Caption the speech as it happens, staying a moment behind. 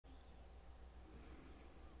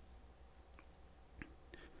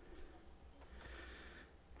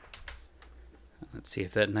Let's see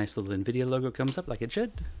if that nice little NVIDIA logo comes up like it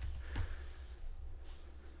should.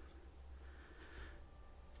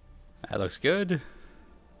 That looks good.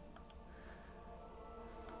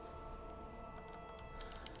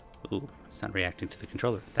 Ooh, it's not reacting to the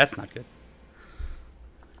controller. That's not good.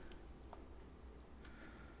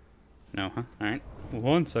 No, huh? Alright.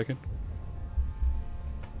 1 second.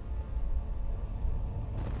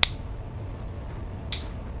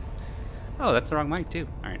 Oh, that's the wrong mic, too.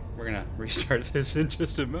 Alright, we're gonna restart this in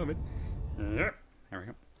just a moment. There we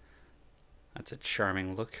go. That's a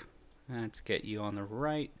charming look. Let's get you on the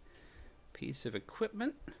right piece of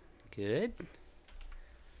equipment. Good.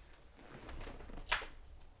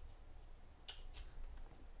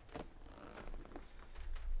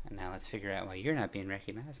 And now let's figure out why you're not being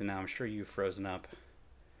recognized. And now I'm sure you've frozen up.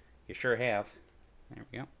 You sure have. There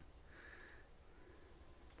we go.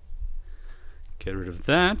 Get rid of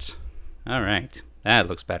that. Alright, that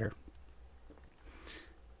looks better.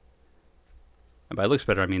 And by looks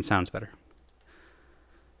better, I mean sounds better.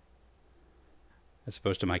 As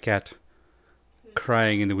opposed to my cat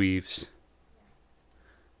crying in the weaves.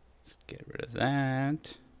 Let's get rid of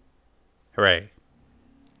that. Hooray.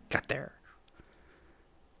 Got there.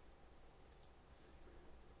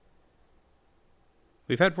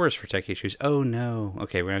 We've had worse for tech issues. Oh no.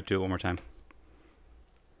 Okay, we're gonna have to do it one more time.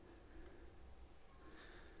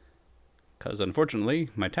 Because unfortunately,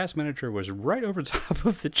 my task manager was right over top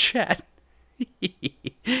of the chat. It's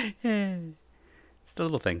the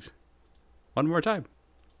little things. One more time.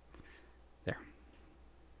 There.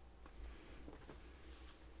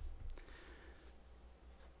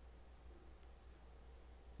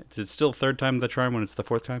 Is it still third time the charm when it's the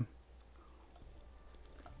fourth time?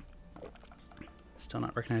 Still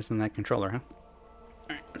not recognizing that controller, huh?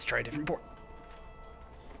 Alright, let's try a different port.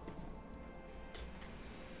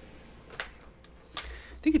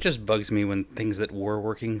 I think it just bugs me when things that were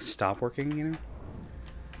working stop working, you know?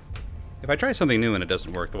 If I try something new and it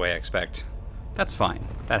doesn't work the way I expect, that's fine.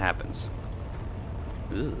 That happens.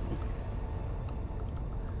 Ooh.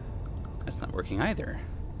 That's not working either.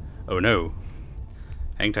 Oh no.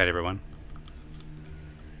 Hang tight, everyone.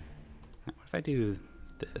 Now, what if I do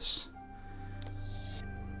this?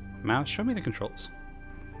 Mouse, show me the controls.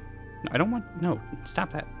 No, I don't want... No,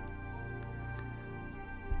 stop that.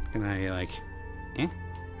 Can I, like... Eh?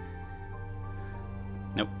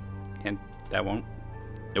 Nope. And that won't.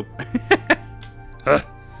 Nope.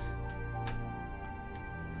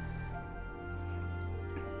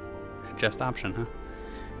 Adjust option, huh?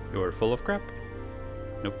 You're full of crap.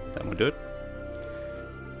 Nope, that won't do it.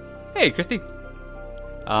 Hey, Christy.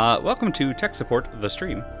 Welcome to Tech Support, the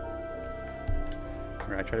stream.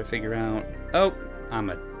 Where I try to figure out... Oh, I'm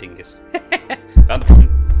a dingus. Found the problem.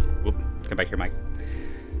 Whoop, come back here, Mike.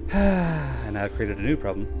 And I've created a new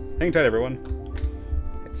problem. Hang tight, everyone.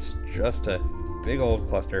 It's just a big old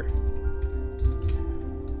cluster.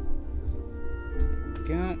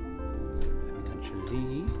 Go. Attention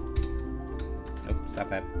D. Nope, stop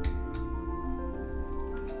that.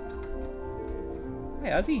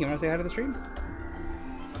 Hey, Ozzy, you want to say hi to the stream?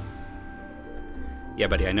 Yeah,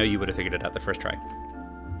 buddy, I know you would have figured it out the first try.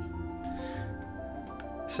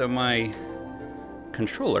 So my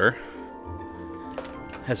controller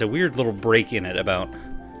has a weird little break in it about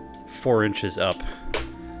 4 inches up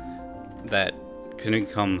that can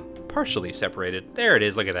become partially separated. There it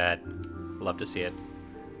is, look at that. Love to see it.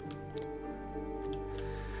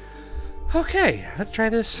 Okay, let's try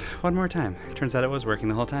this one more time. Turns out it was working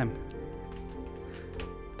the whole time.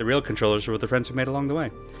 The real controllers were with the friends we made along the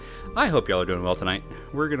way. I hope y'all are doing well tonight.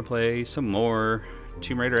 We're gonna play some more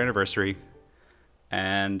Tomb Raider Anniversary,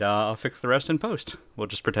 and I'll fix the rest in post. We'll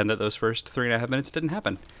just pretend that those first 3.5 minutes didn't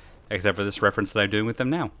happen, except for this reference that I'm doing with them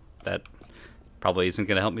now. That probably isn't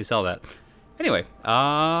gonna help me sell that. Anyway,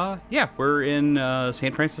 yeah, we're in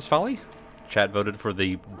St. Francis Folly. Chat voted for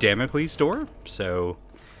the Damocles door, so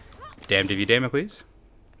damned if you Damocles.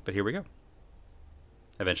 But here we go.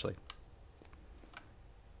 Eventually.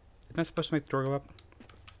 Am I supposed to make the door go up?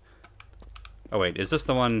 Oh wait, is this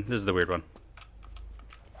the one? This is the weird one.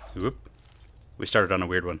 Whoop. We started on a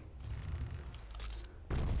weird one.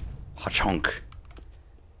 Ha-chunk.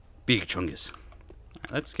 Big chungus.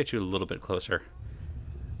 Alright, let's get you a little bit closer.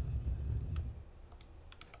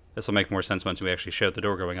 This will make more sense once we actually show the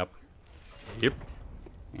door going up. Yep.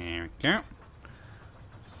 There we go.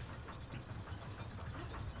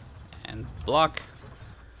 And block.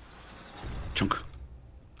 Chunk.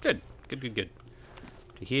 Good. Good, good, good.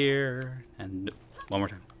 To here, and one more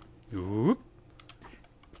time. Whoop.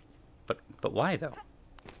 But why, though?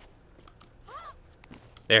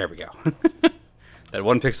 There we go. That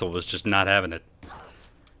one pixel was just not having it.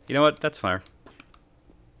 You know what? That's fine.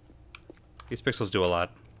 These pixels do a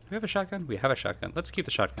lot. Do we have a shotgun? We have a shotgun. Let's keep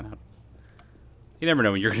the shotgun out. You never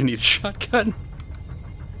know when you're going to need a shotgun.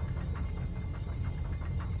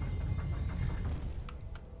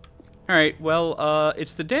 Alright, well,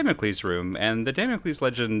 it's the Damocles room, and the Damocles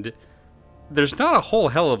legend, there's not a whole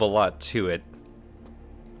hell of a lot to it.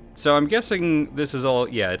 So I'm guessing this is all,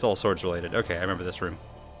 yeah, it's all swords related. Okay, I remember this room.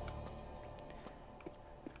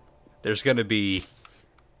 There's gonna be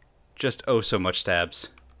just oh so much stabs.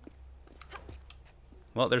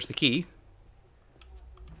 Well, there's the key.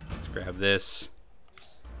 Let's grab this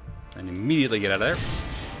and immediately get out of there.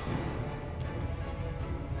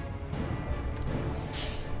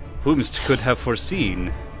 Whomst could have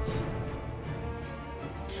foreseen?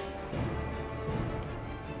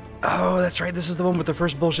 Oh, that's right. This is the one with the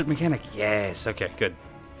first bullshit mechanic. Yes. Okay, good.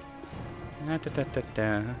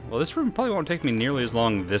 Well, this room probably won't take me nearly as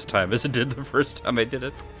long this time as it did the first time I did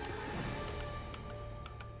it.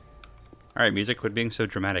 Alright, music, quit being so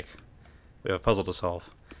dramatic. We have a puzzle to solve.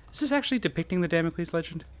 Is this actually depicting the Damocles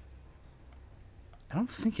legend? I don't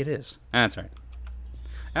think it is. Ah, that's alright.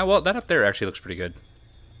 Ah, well, that up there actually looks pretty good.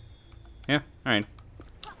 Yeah, alright.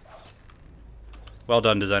 Well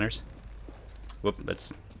done, designers. Whoop,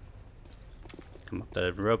 let's come up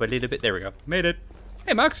the rope a little bit. There we go. Made it.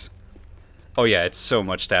 Hey, Max. Oh yeah, it's so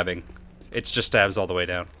much stabbing. It's just stabs all the way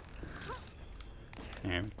down.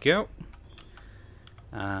 There we go.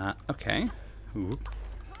 Okay. Ooh.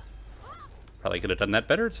 Probably could have done that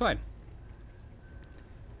better. It's fine.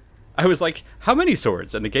 I was like, how many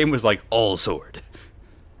swords? And the game was like, all sword.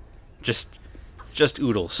 Just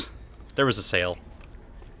oodles. There was a sale.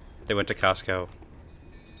 They went to Costco.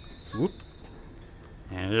 Whoop.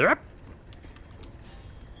 And up.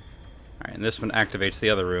 Alright, and this one activates the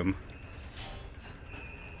other room.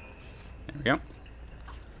 There we go.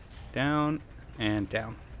 Down and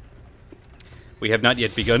down. We have not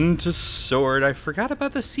yet begun to sword. I forgot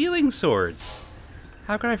about the ceiling swords.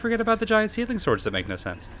 How could I forget about the giant ceiling swords that make no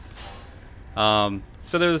sense? So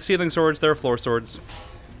they're the ceiling swords, they're floor swords.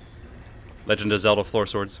 Legend of Zelda floor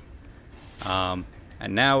swords. And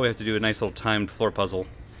now we have to do a nice little timed floor puzzle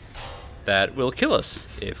that will kill us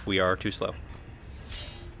if we are too slow.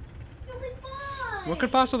 You'll be fine. What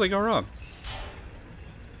could possibly go wrong?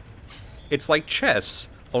 It's like chess,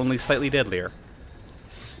 only slightly deadlier.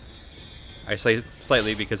 I say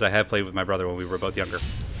slightly because I have played with my brother when we were both younger.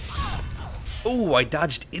 Oh, I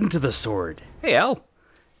dodged into the sword. Hey, Al.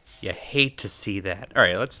 You hate to see that. All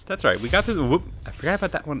right, that's all right. We got through the whoop. I forgot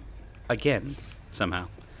about that one again somehow.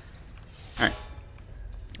 All right.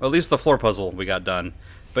 Well, at least the floor puzzle we got done.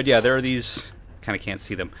 But yeah, there are these, kind of can't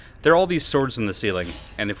see them. There are all these swords in the ceiling,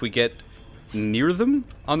 and if we get near them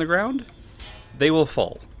on the ground, they will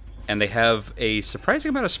fall. And they have a surprising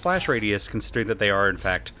amount of splash radius, considering that they are, in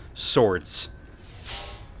fact, swords.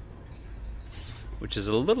 Which is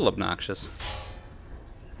a little obnoxious.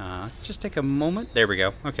 Let's just take a moment. There we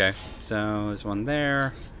go. Okay, so there's one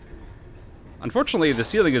there. Unfortunately, the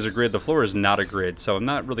ceiling is a grid, the floor is not a grid, so I'm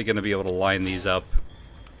not really going to be able to line these up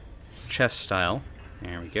chess style.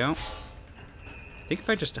 There we go. I think if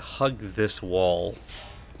I just hug this wall,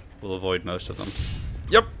 we'll avoid most of them.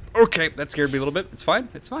 Yep, okay, that scared me a little bit. It's fine,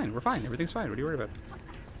 we're fine, everything's fine. What are you worried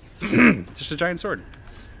about? Just a giant sword.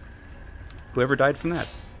 Whoever died from that.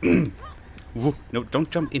 Whoa, no,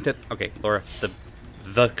 don't jump into... Okay, Laura,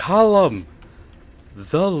 the column!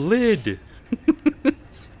 The lid!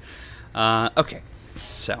 Okay,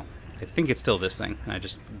 so, I think it's still this thing. I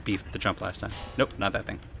just beefed the jump last time. Nope, not that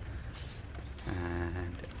thing.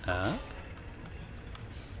 And up.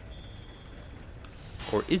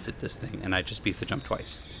 Or is it this thing, and I just beefed the jump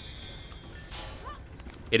twice?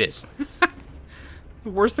 It is. The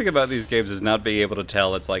worst thing about these games is not being able to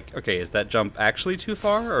tell. It's like, okay, is that jump actually too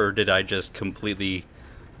far, or did I just completely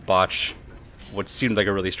botch what seemed like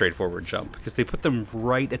a really straightforward jump? Because they put them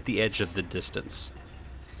right at the edge of the distance,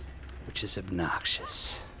 which is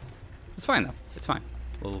obnoxious. It's fine, though. It's fine.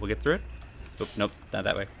 We'll get through it. Oh, nope, not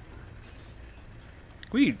that way.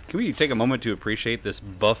 Can we take a moment to appreciate this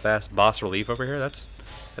buff-ass boss relief over here? That's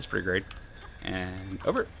pretty great. And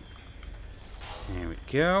over. There we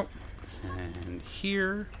go. And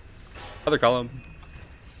here. Other column.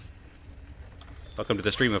 Welcome to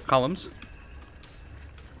the stream of columns.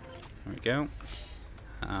 There we go.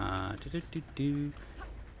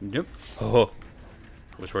 Nope. Oh.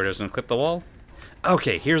 Was worried I was going to clip the wall.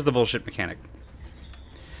 Okay, here's the bullshit mechanic.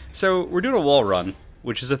 So, we're doing a wall run,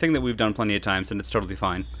 which is a thing that we've done plenty of times, and it's totally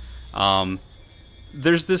fine.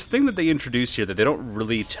 There's this thing that they introduce here that they don't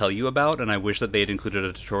really tell you about, and I wish that they had included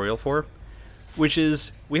a tutorial for, which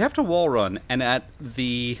is, we have to wall run, and at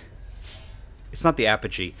the... It's not the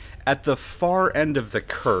apogee. At the far end of the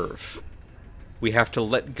curve, we have to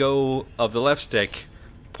let go of the left stick,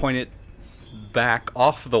 point it back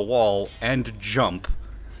off the wall, and jump,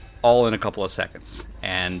 all in a couple of seconds.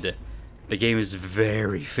 And the game is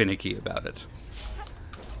very finicky about it.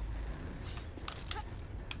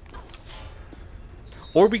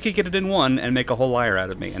 Or we could get it in one and make a whole liar out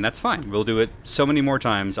of me, and that's fine. We'll do it so many more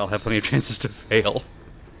times, I'll have plenty of chances to fail.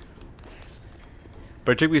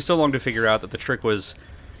 But it took me so long to figure out that the trick was,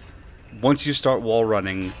 once you start wall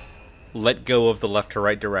running, let go of the left to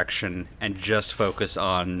right direction, and just focus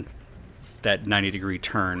on that 90-degree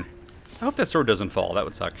turn. I hope that sword doesn't fall, that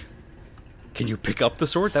would suck. Can you pick up the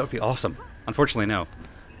sword? That would be awesome. Unfortunately, no.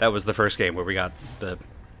 That was the first game where we got the...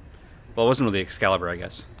 Well, it wasn't really Excalibur, I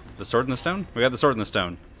guess. The sword in the stone? We got the sword in the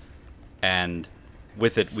stone. And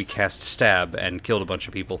with it, we cast Stab and killed a bunch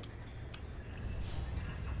of people.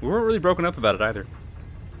 We weren't really broken up about it either.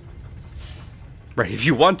 Right, if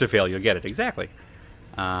you want to fail, you'll get it. Exactly.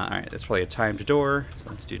 Alright, that's probably a timed door. So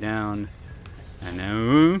let's do down. I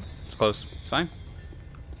know. It's close. It's fine.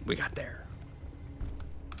 We got there.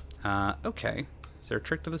 Okay. Is there a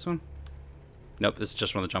trick to this one? Nope, this is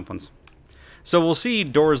just one of the jump ones. So we'll see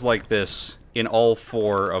doors like this in all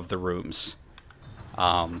 4 of the rooms.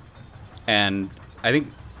 And I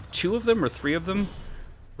think 2 of them or 3 of them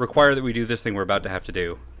require that we do this thing we're about to have to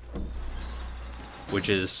do. Which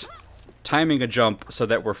is timing a jump so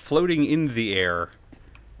that we're floating in the air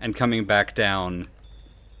and coming back down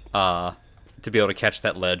to be able to catch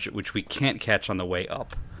that ledge, which we can't catch on the way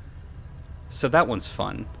up. So that one's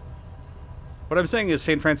fun. What I'm saying is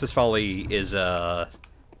St. Francis Folly is a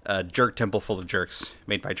jerk temple full of jerks,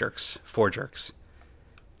 made by jerks, for jerks.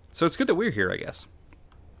 So it's good that we're here, I guess.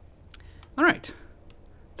 Alright.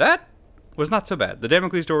 That was not so bad. The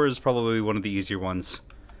Damocles door is probably one of the easier ones.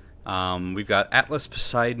 We've got Atlas,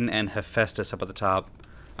 Poseidon, and Hephaestus up at the top.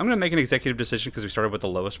 I'm going to make an executive decision because we started with the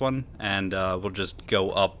lowest one, and we'll just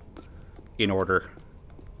go up in order.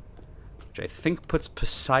 Which I think puts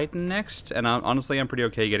Poseidon next, and honestly I'm pretty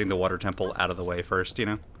okay getting the water temple out of the way first, you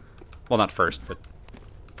know? Well, not first, but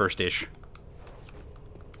first-ish.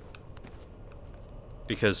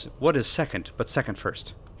 Because what is second but second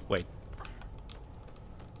first? Wait.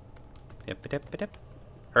 Yep.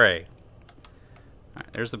 Hooray.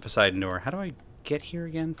 Alright, there's the Poseidon door. How do I get here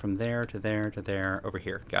again? From there to there to there. Over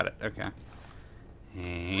here. Got it. Okay.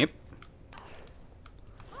 Yep.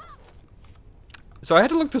 So I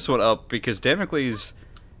had to look this one up because Damocles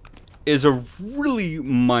is a really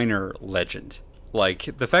minor legend.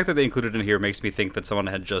 Like, the fact that they included it in here makes me think that someone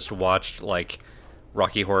had just watched, like,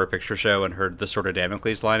 Rocky Horror Picture Show and heard the Sword of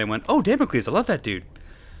Damocles line and went, "Oh, Damocles, I love that dude."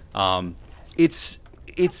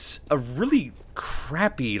 It's a really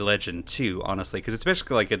crappy legend too, honestly, because it's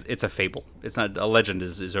basically like it's a fable. It's not a legend.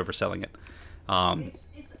 Is overselling it.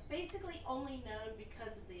 It's basically only known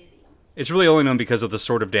because of the idiom. It's really only known because of the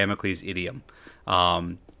Sword of Damocles idiom,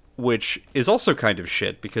 which is also kind of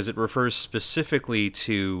shit because it refers specifically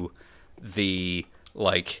to the,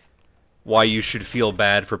 like, why you should feel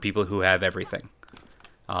bad for people who have everything.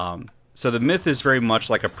 So the myth is very much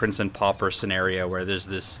like a Prince and Pauper scenario where there's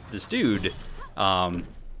this dude.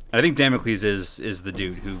 I think Damocles is the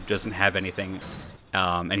dude who doesn't have anything,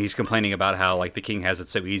 and he's complaining about how, like, the king has it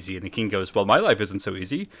so easy, and the king goes, "Well, my life isn't so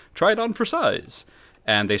easy. Try it on for size."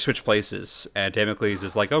 And they switch places, and Damocles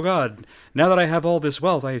is like, "Oh god, now that I have all this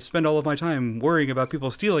wealth, I spend all of my time worrying about people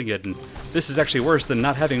stealing it, and this is actually worse than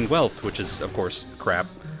not having wealth," which is, of course, crap.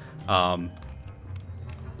 And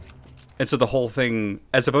so the whole thing,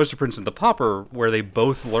 as opposed to Prince and the Pauper, where they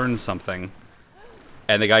both learn something,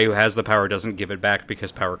 and the guy who has the power doesn't give it back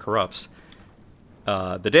because power corrupts.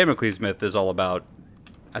 The Damocles myth is all about,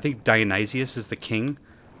 I think Dionysius is the king,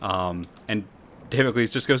 and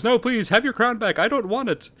Damocles just goes, "No, please, have your crown back, I don't want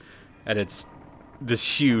it." And it's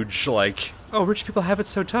this huge, like, "Oh, rich people have it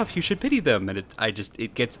so tough, you should pity them," and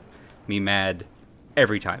it gets me mad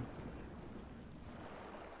every time.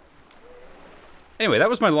 Anyway, that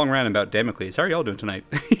was my long rant about Damocles. How are y'all doing tonight?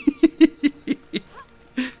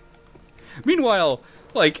 Meanwhile,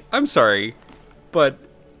 like, I'm sorry, but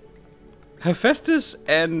Hephaestus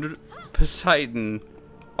and Poseidon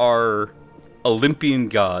are Olympian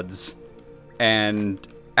gods, and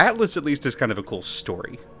Atlas at least is kind of a cool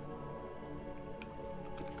story.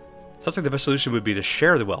 Sounds like the best solution would be to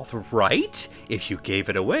share the wealth, right? If you gave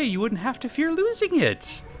it away, you wouldn't have to fear losing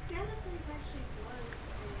it. Damocles actually was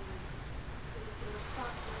the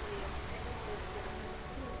responsibility of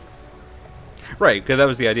Damocles. Right, because that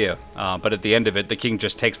was the idea. But at the end of it, the king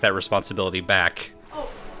just takes that responsibility back. Oh,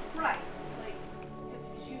 right. Like, because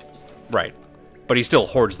he's used to it. Right. But he still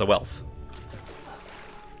hoards the wealth.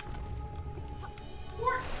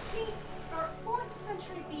 4th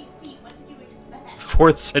century BC, what did you expect?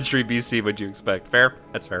 4th century BC would you expect? Fair?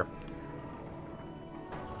 That's fair.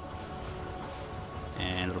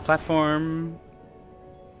 And the platform.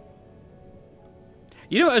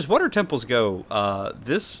 You know, as water temples go,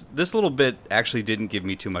 this little bit actually didn't give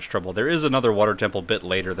me too much trouble. There is another water temple bit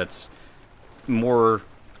later that's more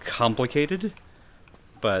complicated,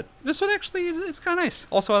 but this one actually, it's kind of nice.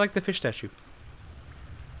 Also, I like the fish statue.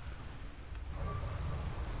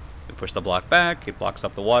 We push the block back, it blocks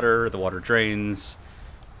up the water drains.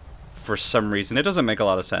 For some reason, it doesn't make a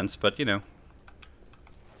lot of sense, but you know,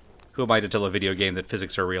 who am I to tell a video game that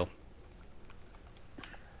physics are real?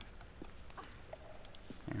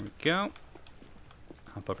 There we go.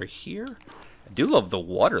 Hop over here. I do love the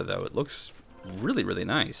water, though. It looks really, really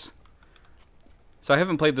nice. So I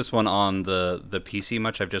haven't played this one on the PC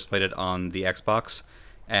much. I've just played it on the Xbox.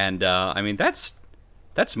 And, I mean, that's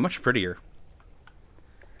much prettier.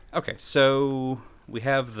 Okay, so we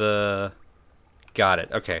have the... Got it.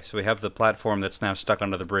 Okay, so we have the platform that's now stuck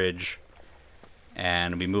under the bridge.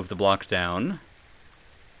 And we move the block down.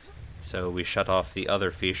 So we shut off the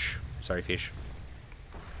other fish. Sorry, fish.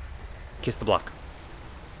 Kiss the block.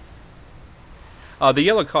 The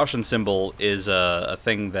yellow caution symbol is a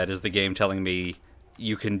thing that is the game telling me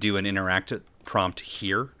you can do an interact prompt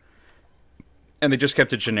here. And they just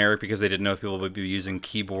kept it generic because they didn't know if people would be using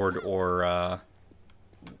keyboard or,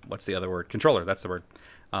 what's the other word? Controller, that's the word.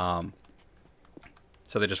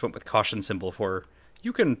 So they just went with caution symbol for,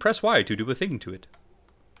 you can press Y to do a thing to it.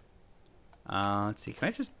 Let's see, can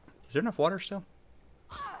I just, is there enough water still?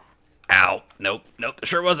 Ow, nope, there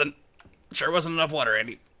sure wasn't. Sure wasn't enough water,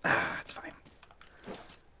 Andy. Ah, it's fine.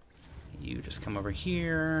 You just come over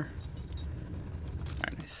here.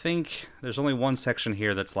 Alright, I think there's only one section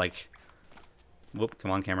here that's like... Whoop,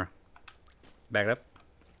 come on, camera. Back it up.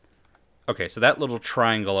 Okay, so that little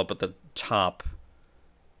triangle up at the top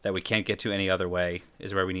that we can't get to any other way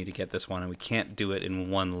is where we need to get this one, and we can't do it in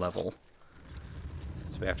one level.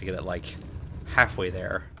 So we have to get it, like, halfway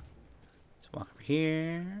there. Let's walk over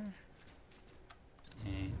here.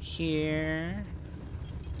 And here.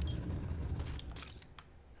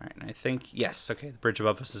 Alright, and I think, yes, okay, the bridge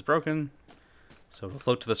above us is broken. So it'll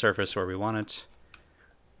float to the surface where we want it.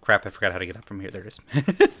 Crap, I forgot how to get up from here. There it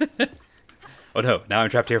is. Oh no, now I'm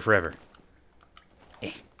trapped here forever.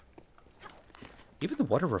 Eh. Even the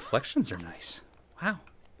water reflections are nice. Wow.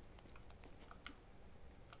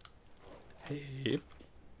 Hey.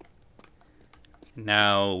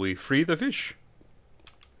 Now we free the fish.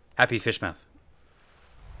 Happy fish mouth.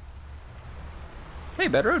 Hey,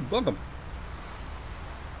 Bedroad, welcome.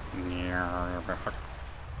 There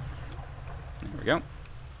we go.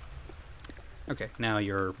 Okay, now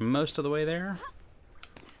you're most of the way there.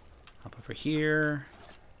 Hop over here.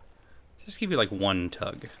 Just give you like one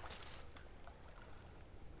tug.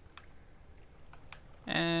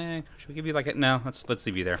 Should we give you like a... No, let's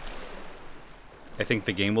leave you there. I think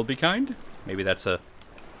the game will be kind. Maybe that's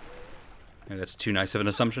too nice of an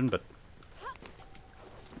assumption, but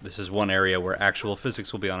this is one area where actual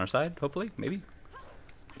physics will be on our side, hopefully, maybe.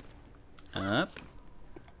 Up.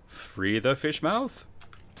 Free the fish mouth.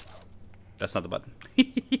 That's not the button.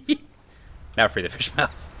 Now free the fish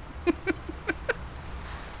mouth.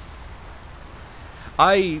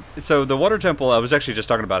 So the water temple, I was actually just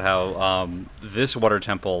talking about how this water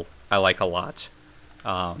temple I like a lot.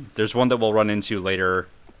 There's one that we'll run into later.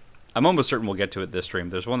 I'm almost certain we'll get to it this stream.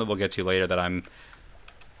 There's one that we'll get to later that I'm...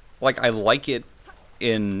 Like, I like it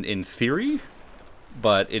in theory,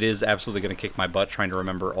 but it is absolutely going to kick my butt trying to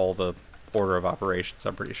remember all the order of operations,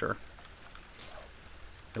 I'm pretty sure.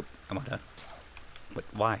 Nope, I'm on done. Wait,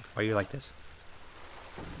 why? Why are you like this?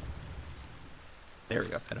 There we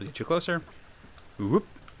go. That'll get you closer. Whoop.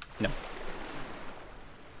 No.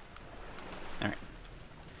 Alright.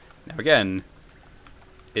 Now again,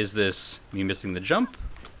 is this me missing the jump?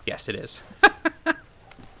 Yes, it is.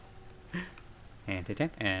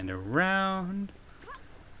 And around.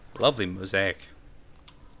 Lovely mosaic.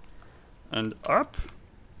 And up.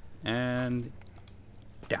 And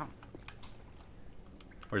down.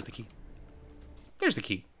 Where's the key? There's the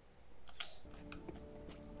key.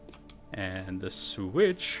 And the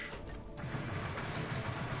switch.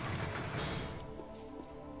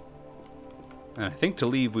 And I think to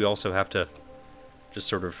leave, we also have to just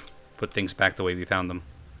sort of put things back the way we found them.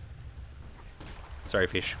 Sorry,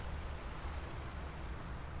 fish.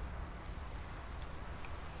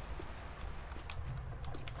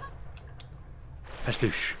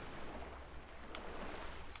 Sploosh.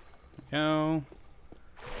 There we go.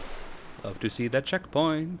 Love to see that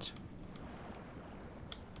checkpoint.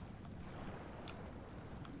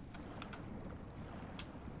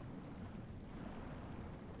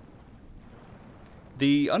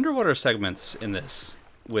 The underwater segments in this,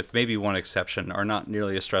 with maybe one exception, are not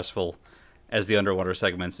nearly as stressful as the underwater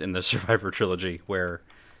segments in the Survivor trilogy, where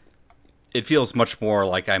it feels much more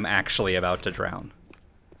like I'm actually about to drown.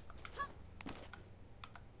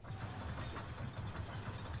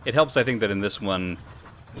 It helps, I think, that in this one,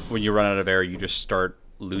 when you run out of air, you just start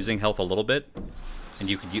losing health a little bit, and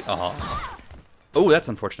you can use... Oh, that's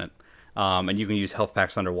unfortunate. And you can use health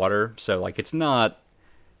packs underwater, so like it's not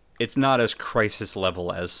as crisis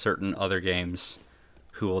level as certain other games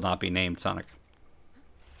who will not be named Sonic.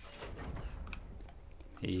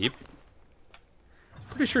 Yep.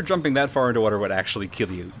 Pretty sure jumping that far into water would actually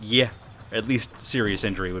kill you. Yeah. At least serious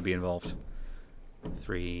injury would be involved.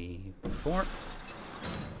 3, 4.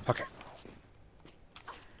 Okay.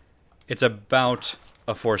 It's about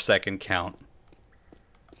a 4-second count.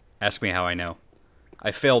 Ask me how I know.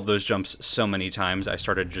 I failed those jumps so many times, I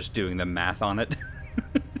started just doing the math on it.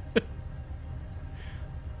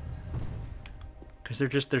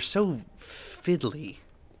 Because they're so fiddly.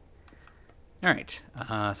 Alright,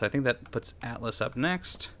 so I think that puts Atlas up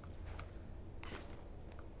next.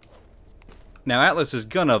 Now, Atlas is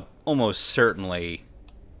gonna almost certainly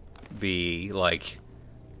be, like,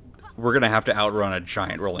 we're gonna have to outrun a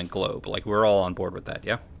giant rolling globe. Like, we're all on board with that,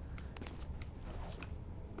 yeah?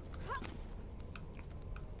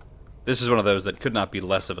 This is one of those that could not be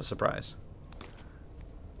less of a surprise.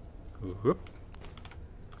 Whoop.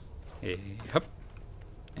 Up.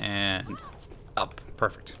 And up.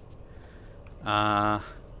 Perfect.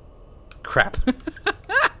 Crap.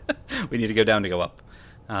 We need to go down to go up.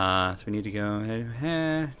 So we need to go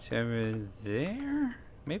over there?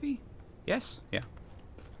 Maybe? Yes? Yeah.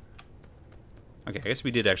 Okay, I guess we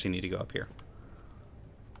did actually need to go up here.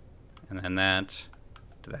 And then that,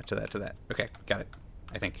 to that, to that, to that. Okay, got it.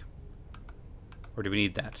 I think. Or do we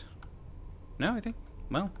need that? No, I think.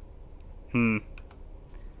 Well. Where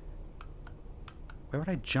would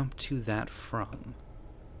I jump to that from?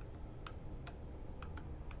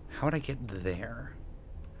 How would I get there?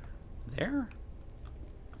 There?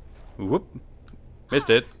 Whoop. Missed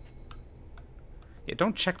it. Yeah,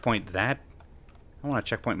 don't checkpoint that. I want to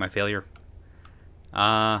checkpoint my failure.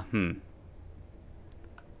 Well,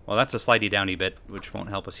 that's a slidey downy bit, which won't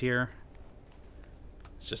help us here.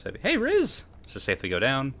 Let's just say, hey, Riz! Let's just safely go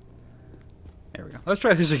down. There we go. Let's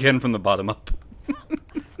try this again from the bottom up.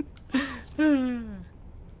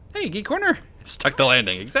 Hey, Geek Corner! Stuck the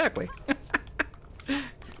landing, exactly.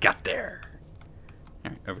 Got there.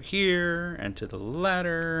 All right, over here, and to the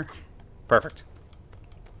ladder. Perfect.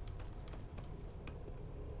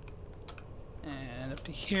 And up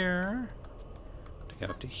to here. To go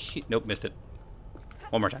up to here. Nope, missed it.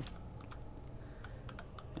 One more time.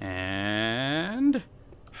 And...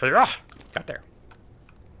 got there.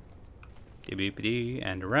 Dee-beep-dee,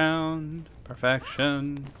 and around.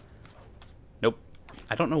 Perfection. Nope.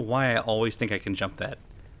 I don't know why I always think I can jump that.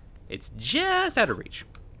 It's just out of reach.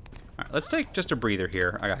 Alright, let's take just a breather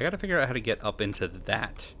here. I gotta figure out how to get up into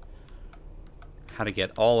that. How to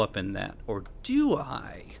get all up in that. Or do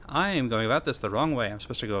I? I am going about this the wrong way. I'm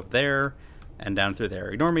supposed to go up there and down through there.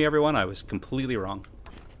 Ignore me, everyone. I was completely wrong.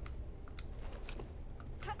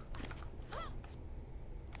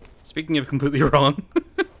 Speaking of completely wrong.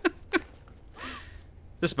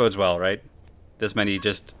 This bodes well, right? This many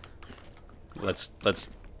just... Let's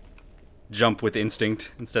jump with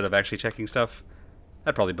instinct instead of actually checking stuff.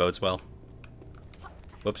 That probably bodes well.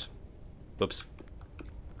 Whoops. Whoops.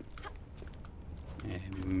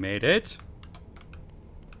 And we made it.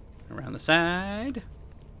 Around the side.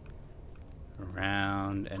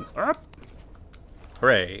 Around and up.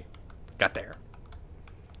 Hooray. Got there.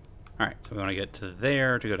 Alright, so we want to get to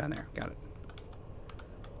there to go down there. Got it.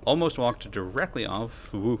 Almost walked directly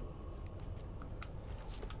off. Woo.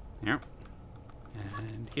 Yeah.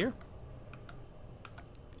 And here.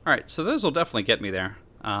 Alright, so those will definitely get me there.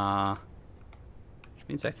 Which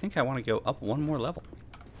means I think I want to go up one more level.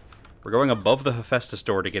 We're going above the Hephaestus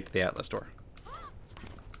door to get to the Atlas door.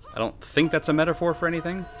 I don't think that's a metaphor for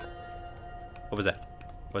anything. What was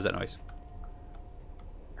that? What was that noise?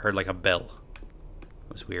 I heard like a bell.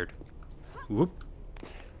 It was weird. Whoop.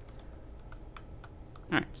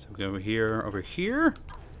 Alright, so we go over here.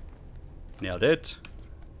 Nailed it.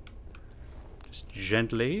 Just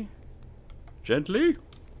gently. Gently.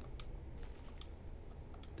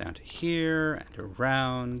 Down to here and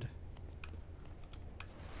around.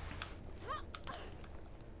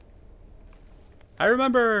 I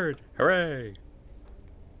remembered! Hooray!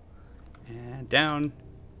 And down.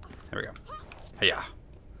 There we go. Hiya!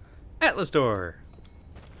 Atlas door!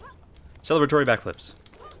 Celebratory backflips.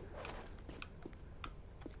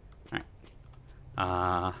 Alright.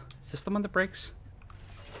 Is this the one that breaks?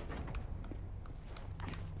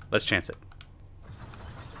 Let's chance it.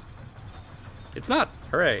 It's not.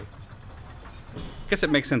 Hooray. I guess it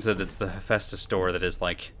makes sense that it's the Hephaestus door that is,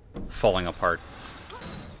 like, falling apart.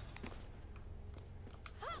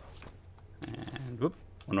 And, whoop.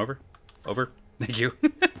 One over. Over. Thank you.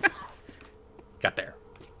 Got there.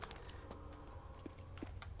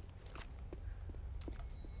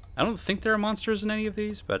 I don't think there are monsters in any of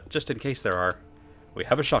these, but just in case there are, we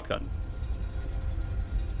have a shotgun.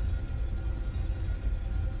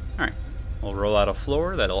 Alright. We'll roll out a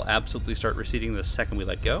floor that'll absolutely start receding the second we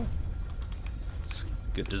let go. It's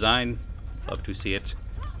good design. Love to see it.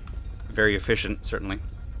 Very efficient, certainly.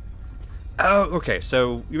 Oh, okay,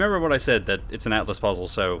 so you remember what I said, that it's an Atlas puzzle,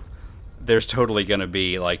 so there's totally gonna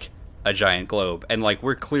be, like, a giant globe. And, like,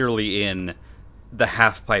 we're clearly in the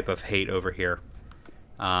half pipe of hate over here.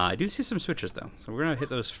 I do see some switches, though, so we're gonna hit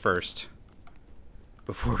those first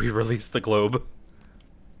before we release the globe.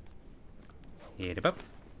 Hit it up.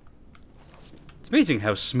 It's amazing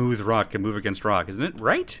how smooth rock can move against rock, isn't it?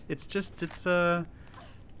 Right? It's just, I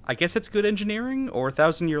guess it's good engineering or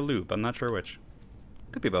 1,000-year loop. I'm not sure which.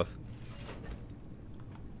 Could be both.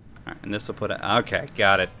 Alright, and this will put a... Okay,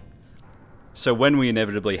 got it. So when we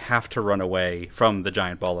inevitably have to run away from the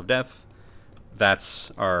giant ball of death,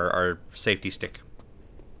 that's our safety stick.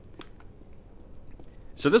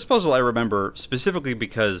 So this puzzle I remember specifically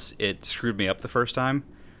because it screwed me up the first time,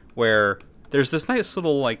 where there's this nice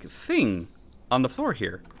little, like, thing on the floor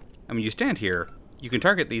here. And when you stand here, you can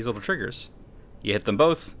target these little triggers. You hit them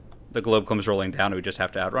both, the globe comes rolling down, and we just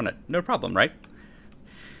have to outrun it. No problem, right?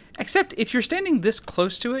 Except if you're standing this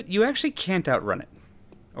close to it, you actually can't outrun it.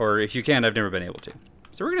 Or if you can, I've never been able to.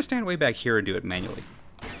 So we're going to stand way back here and do it manually.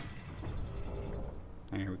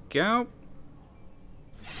 There we go.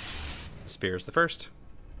 Spear's the first.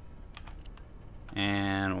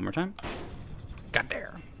 And one more time. Got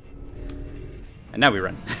there. And now we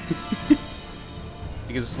run.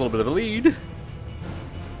 It gives us a little bit of a lead.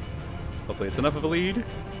 Hopefully it's enough of a lead.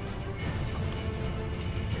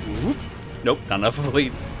 Whoop. Nope, not enough of a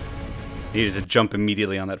lead. Needed to jump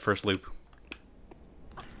immediately on that first loop.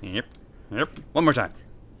 Yep. Yep. One more time.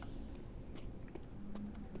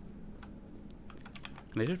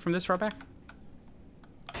 Can I do it from this far back?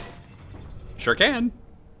 Sure can.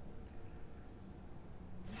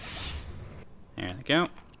 There we go.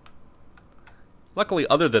 Luckily,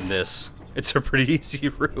 other than this, it's a pretty easy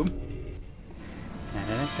room.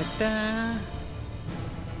 Da-da-da-da.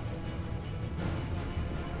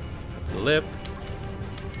 Up the lip.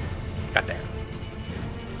 Got there.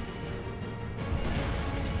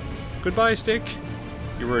 Goodbye, stick.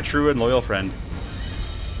 You were a true and loyal friend.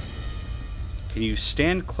 Can you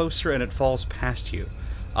stand closer and it falls past you?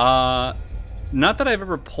 Not that I've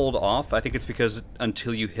ever pulled off. I think it's because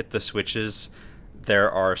until you hit the switches, there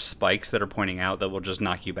are spikes that are pointing out that will just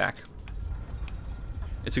knock you back.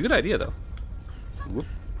 It's a good idea, though. Whoop.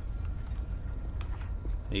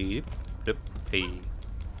 Hey. Hey.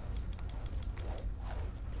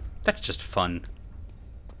 That's just fun.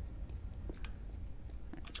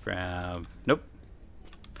 Let's grab... Nope.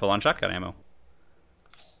 Full-on shotgun ammo.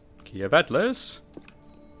 Key of Atlas.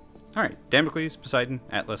 Alright, Damocles, Poseidon,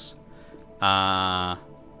 Atlas.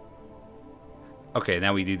 Okay,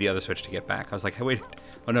 now we need the other switch to get back. I was like, hey, wait.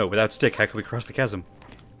 Oh no, without stick, how can we cross the chasm?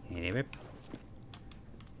 Anyway.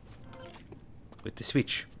 With the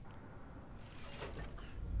switch.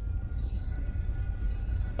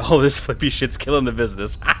 Oh, this flippy shit's killing the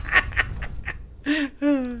business.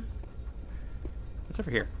 What's over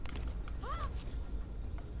here?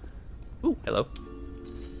 Ooh, hello.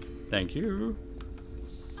 Thank you.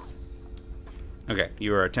 Okay,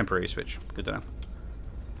 you are a temporary switch. Good to know.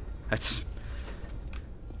 It's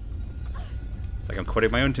like I'm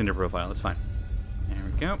quoting my own Tinder profile. That's fine. There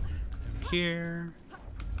we go. Over here.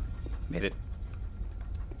 Made it.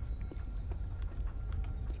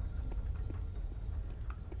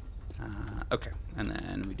 Okay, and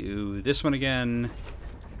then we do this one again.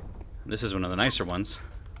 This is one of the nicer ones.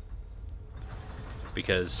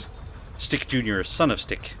 Because Stick Jr., son of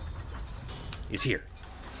Stick, is here.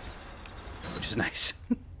 Which is nice.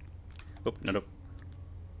 Oh, no.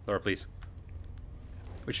 Laura, please.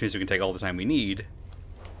 Which means we can take all the time we need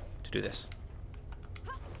to do this.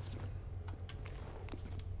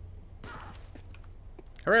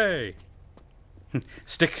 Hooray!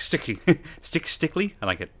 Sticky. Stick Stickly? I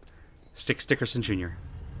like it. Stick Stickerson Jr.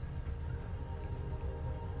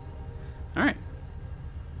 Alright.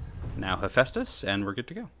 Now Hephaestus, and we're good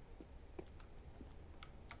to go.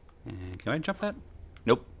 And can I jump that?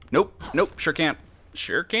 Nope. Sure can't.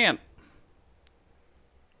 Sure can't.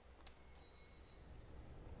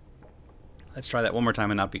 Let's try that one more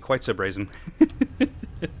time and not be quite so brazen.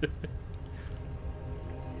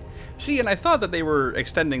 See, and I thought that they were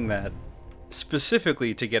extending that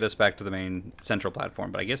specifically to get us back to the main central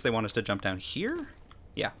platform, but I guess they want us to jump down here?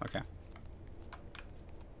 Yeah, okay.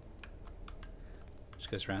 Just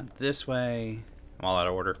goes around this way. I'm all out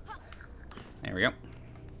of order. There we go.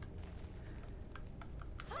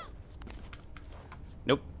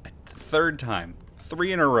 Nope. Third time.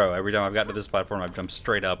 3 in a row. Every time I've gotten to this platform, I've jumped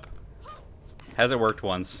straight up. Hasn't worked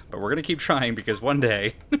once, but we're going to keep trying because one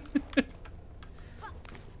day...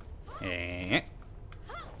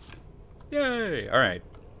 Yay! Alright.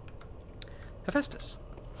 Hephaestus.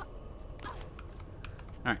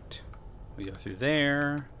 Alright. We go through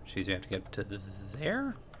there. Jeez, we have to get to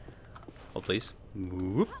there? Hold, please.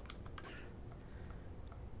 Whoop.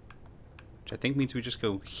 Which I think means we just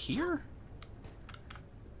go here?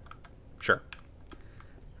 Sure.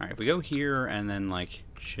 Alright, if we go here and then, like,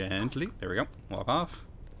 gently... There we go. Walk off.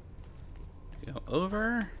 Go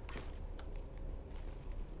over.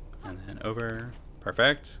 And then over.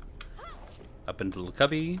 Perfect. Up into the little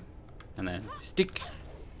cubby. And then stick.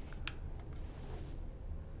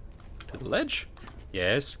 To the ledge.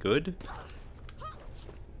 Yes, good.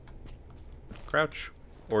 Crouch.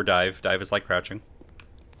 Or dive. Dive is like crouching.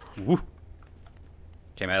 Woo!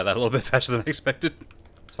 Came out of that a little bit faster than I expected.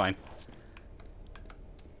 It's fine.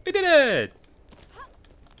 We did it!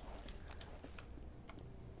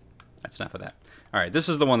 That's enough of that. Alright, this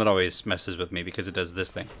is the one that always messes with me because it does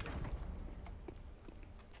this thing.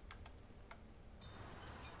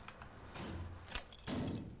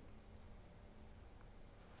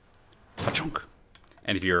 Pachunk.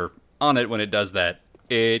 And if you're on it when it does that,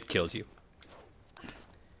 it kills you.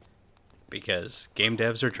 Because game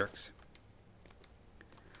devs are jerks.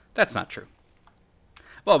 That's not true.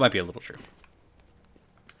 Well, it might be a little true.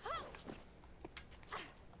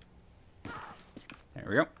 There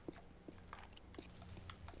we go.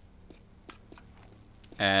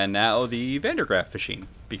 And now the Vandergraaf machine,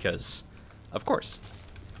 because, of course.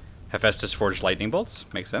 Hephaestus forged lightning bolts.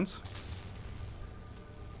 Makes sense.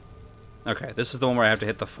 Okay, this is the one where I have to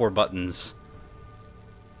hit the 4 buttons.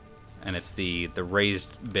 And it's the raised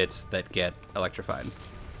bits that get electrified.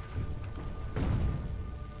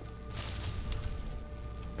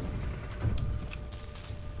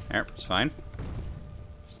 There, it's fine.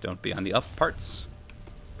 Just don't be on the up parts.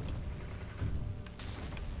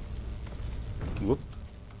 Whoop.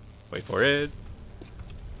 Wait for it.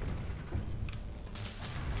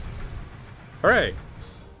 Hooray!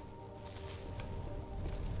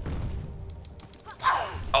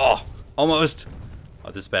 Oh! Almost!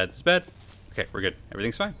 Oh, this is bad. This is bad. Okay, we're good.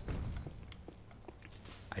 Everything's fine.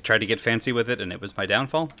 I tried to get fancy with it, and it was my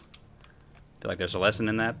downfall. Feel like there's a lesson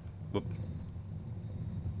in that. Whoop.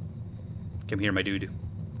 Come here, my dude. If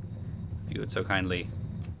you would so kindly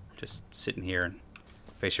just sit in here and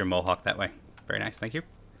face your mohawk that way. Very nice, thank you.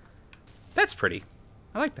 That's pretty.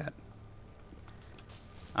 I like that.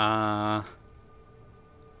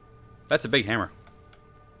 That's a big hammer.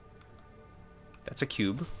 That's a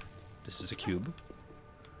cube. This is a cube.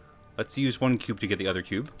 Let's use one cube to get the other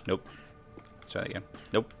cube. Nope. Let's try that again.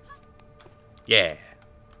 Nope. Yeah.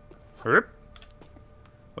 Wait,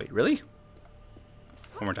 really?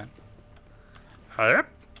 One more time.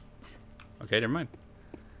 Okay, never mind.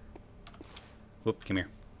 Whoop, come here.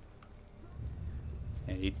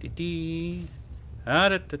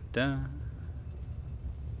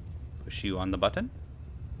 Push you on the button.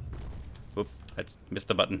 Whoop, let's miss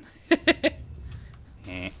the button.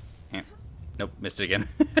 Nope, missed it again.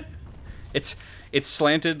 It's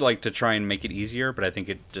slanted like to try and make it easier, but I think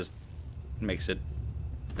it just makes it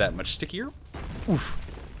that much stickier. Oof.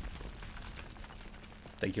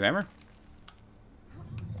 Thank you, hammer.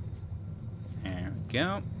 There we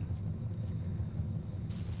go.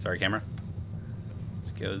 Sorry, camera.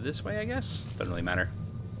 Let's go this way, I guess. Doesn't really matter.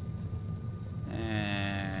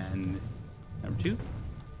 And number 2.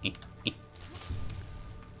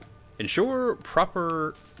 Ensure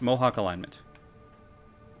proper mohawk alignment.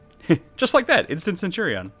 Just like that, instant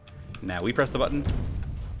Centurion. Now we press the button.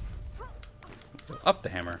 Go up the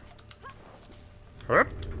hammer.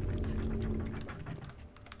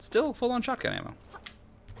 Still full-on shotgun ammo.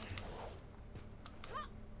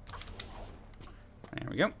 There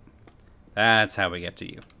we go. That's how we get to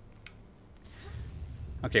you.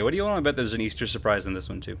 Okay, what do you want? I bet there's an Easter surprise in this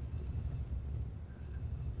one, too.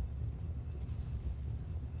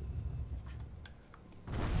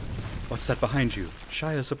 What's that behind you?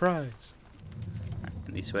 Shia, surprise! Alright,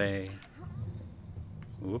 and this way.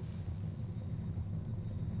 Whoop.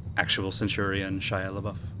 Actual Centurion Shia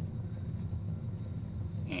LaBeouf.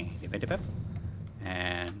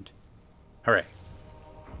 And hooray.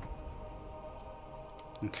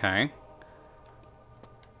 Okay.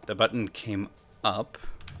 The button came up.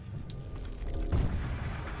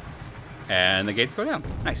 And the gates go down.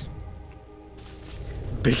 Nice.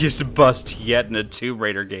 Biggest bust yet in a Tomb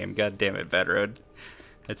Raider game. God damn it, Bad Road.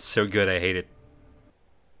 It's so good, I hate it.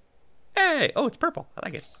 Hey! Oh, it's purple. I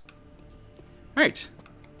like it. Alright.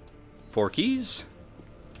 4 keys.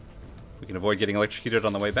 We can avoid getting electrocuted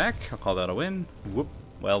on the way back. I'll call that a win. Whoop.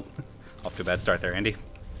 Well, off to a bad start there, Andy.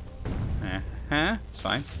 It's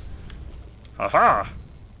fine. Haha!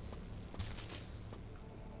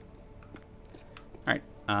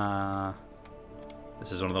 Alright.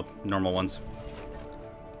 This is one of the normal ones.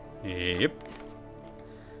 Yep.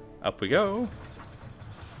 Up we go.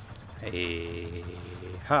 Hey,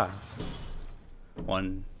 ha.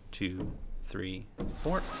 1, 2, 3,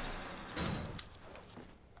 4.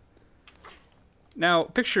 Now,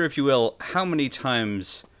 picture, if you will, how many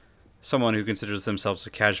times someone who considers themselves a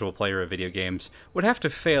casual player of video games would have to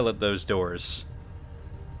fail at those doors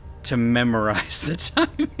to memorize the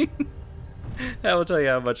timing. That will tell you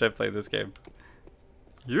how much I've played this game.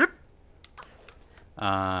 Yep.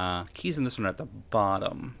 Keys in this one are at the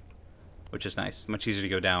bottom, which is nice. Much easier to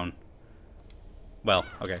go down. Well,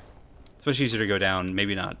 okay. It's much easier to go down.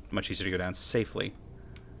 Maybe not much easier to go down safely.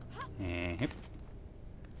 But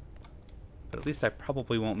at least I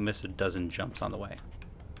probably won't miss a dozen jumps on the way.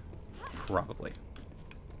 Probably.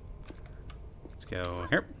 Let's go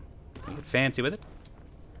here. Get fancy with it.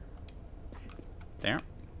 There.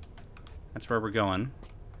 That's where we're going.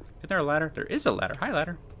 Is there a ladder? There is a ladder. Hi,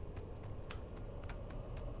 ladder.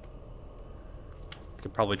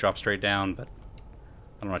 Could probably drop straight down, but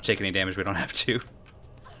I don't want to take any damage. We don't have to.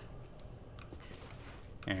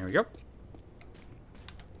 There we go.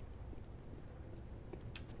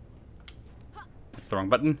 That's the wrong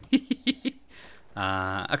button.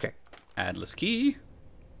 Okay. Addless key.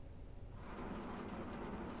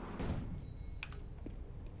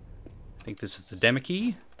 I think this is the demo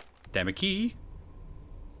key. Demo key.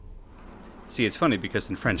 See, it's funny because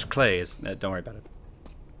in French, clay is... don't worry about it.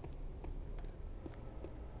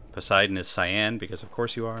 Poseidon is cyan, because of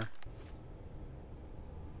course you are.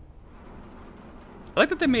 I like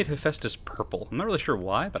that they made Hephaestus purple. I'm not really sure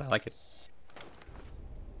why, but I like it.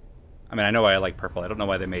 I mean, I know why I like purple. I don't know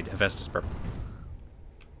why they made Hephaestus purple.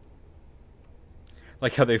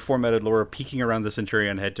 Like how they formatted Laura peeking around the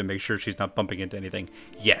Centurion head to make sure she's not bumping into anything.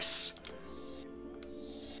 Yes!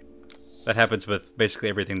 That happens with basically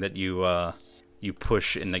everything that you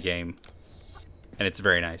push in the game. And it's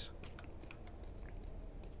very nice.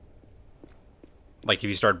 Like, if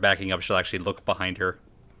you start backing up, she'll actually look behind her.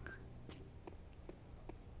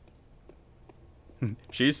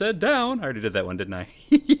 She said down! I already did that one, didn't I?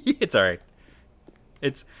 It's alright.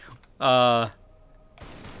 It's, it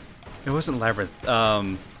wasn't Labyrinth.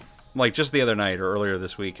 Like, just the other night, or earlier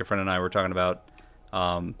this week, a friend and I were talking about,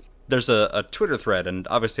 there's a Twitter thread, and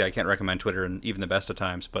obviously I can't recommend Twitter in even the best of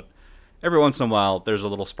times, but every once in a while, there's a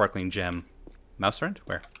little sparkling gem. Mouse friend?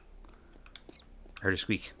 Where? I heard a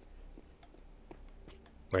squeak.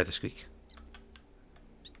 Where the squeak?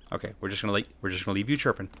 Okay, we're just gonna leave you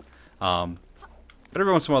chirping. But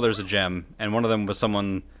every once in a while there's a gem, and one of them was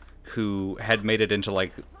someone who had made it into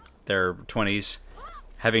like their 20s,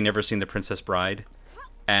 having never seen The Princess Bride,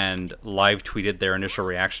 and live tweeted their initial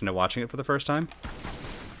reaction to watching it for the first time.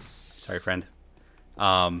 Sorry, friend.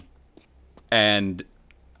 And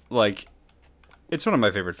like, it's one of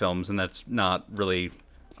my favorite films, and that's not really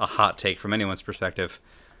a hot take from anyone's perspective.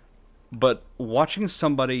 But watching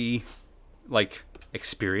somebody, like,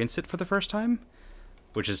 experience it for the first time,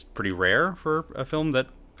 which is pretty rare for a film that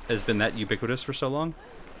has been that ubiquitous for so long,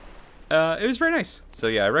 it was very nice. So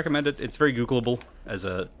yeah, I recommend it. It's very Googleable as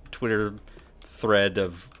a Twitter thread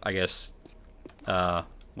of, I guess,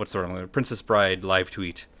 what's the word? Princess Bride live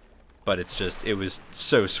tweet. But it's just, it was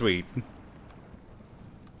so sweet.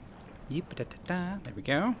 There we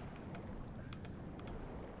go.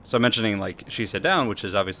 So I'm mentioning, like, She Sat Down, which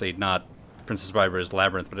is obviously not Princess Bride, but is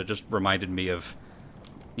Labyrinth, but it just reminded me of,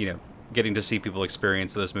 you know, getting to see people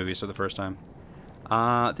experience those movies for the first time.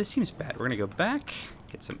 This seems bad. We're going to go back,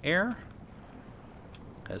 get some air,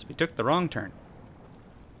 because we took the wrong turn.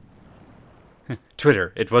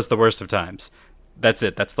 Twitter, it was the worst of times. That's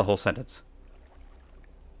it. That's the whole sentence.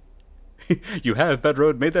 You have, Bad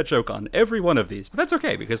Road, made that joke on every one of these. But that's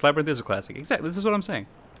okay, because Labyrinth is a classic. Exactly. This is what I'm saying.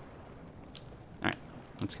 Alright.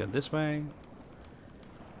 Let's go this way.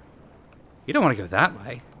 You don't want to go that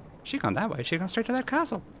way. She'd gone that way. She'd gone straight to that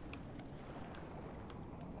castle.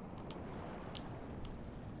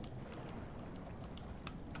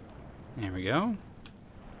 There we go.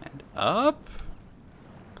 And up.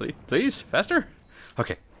 Please, please, faster.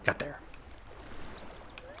 Okay, got there.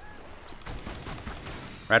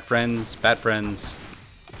 Rat friends, bat friends.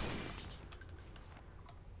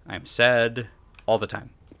 I'm sad all the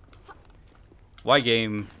time. Why,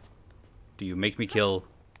 game, do you make me kill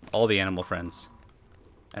all the animal friends?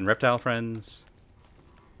 And reptile friends?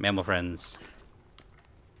 Mammal friends?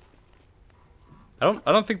 I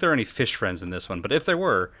don't think there are any fish friends in this one, but if there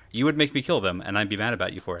were, you would make me kill them, and I'd be mad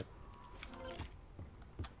about you for it.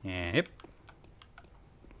 Yep.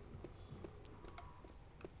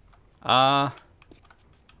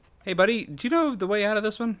 Hey buddy, do you know the way out of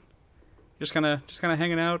this one? Just kinda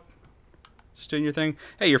hanging out? Just doing your thing?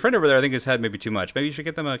 Hey, your friend over there I think has had maybe too much. Maybe you should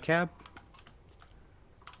get them a cab?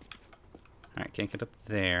 Alright, can't get up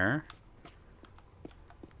there.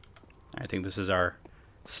 I think this is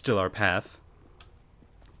still our path.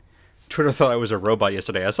 Twitter thought I was a robot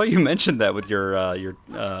yesterday. I saw you mention that with your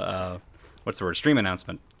what's the word? Stream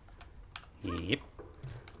announcement. Yep.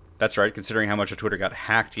 That's right, considering how much of Twitter got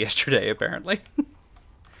hacked yesterday, apparently.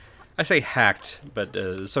 I say hacked, but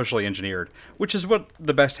socially engineered, which is what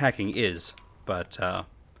the best hacking is, but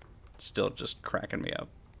still just cracking me up.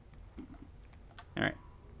 Alright.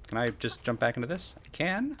 Can I just jump back into this? I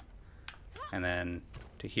can. And then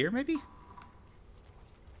to here, maybe?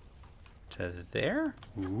 To there?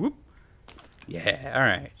 Whoop. Yeah,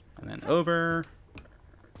 alright. And then over.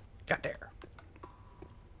 Got there.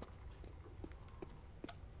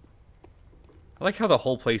 I like how the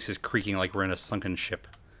whole place is creaking like we're in a sunken ship.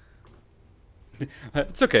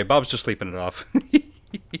 It's okay, Bob's just sleeping it off.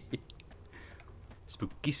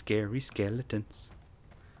 Spooky, scary skeletons.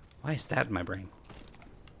 Why is that in my brain?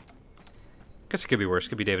 Guess it could be worse.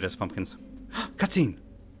 Could be David S. Pumpkins. Cutscene!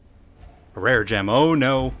 A rare gem. Oh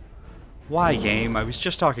no. Why, game? I was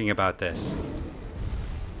just talking about this.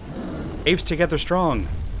 Apes together strong.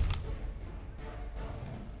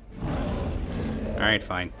 Alright,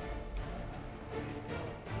 fine.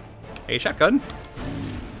 Hey, shotgun.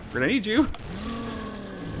 We're gonna need you.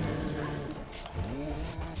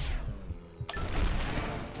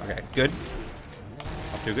 Okay, good.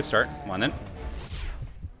 Off to a good start. Come on then.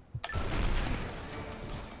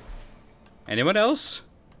 Anyone else?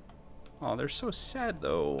 Oh, they're so sad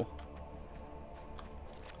though.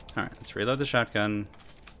 Alright, let's reload the shotgun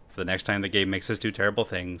for the next time the game makes us do terrible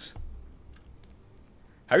things.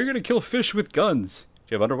 How are you gonna kill fish with guns?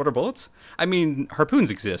 Do you have underwater bullets? I mean, harpoons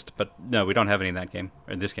exist, but no, we don't have any in that game,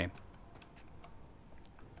 or in this game.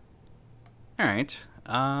 Alright,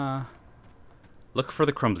 look for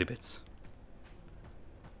the crumbly bits.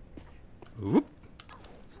 Oop.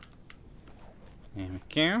 There we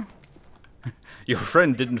go. Your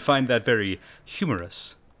friend didn't find that very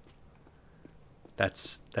humorous.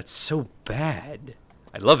 That's so bad.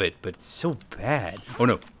 I love it, but it's so bad. Oh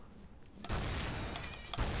no.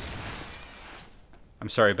 I'm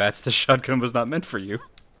sorry, Bats, the shotgun was not meant for you.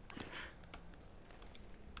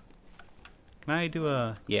 Can I do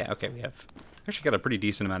a... Yeah, okay, we have... Actually got a pretty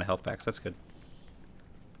decent amount of health packs, that's good.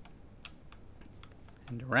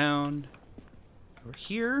 And around. Over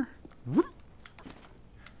here. Whoop.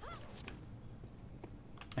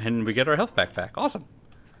 And we get our health pack back. Awesome.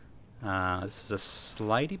 This is a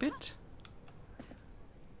slidey bit.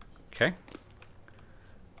 Okay.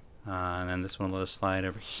 And then this one will let us slide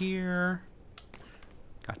over here.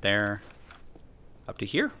 Got there. Up to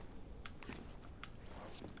here.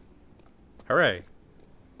 Hooray.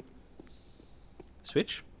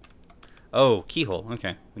 Switch? Oh, keyhole.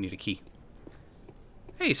 Okay, we need a key.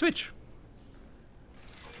 Hey, switch.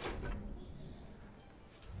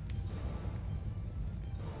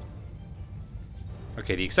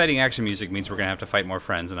 Okay, the exciting action music means we're gonna have to fight more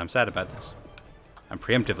friends, and I'm sad about this. I'm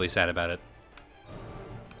preemptively sad about it.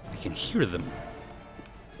 I can hear them.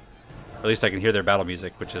 Or at least I can hear their battle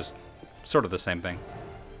music, which is sort of the same thing.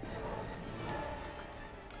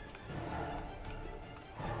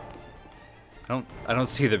 I don't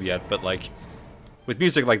see them yet, but like with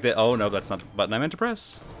music like that. Oh no, that's not the button I meant to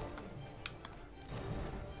press.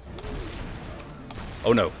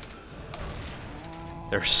 Oh no.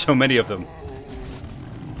 There are so many of them.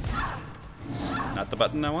 Not the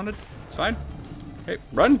button I wanted. It's fine. Okay,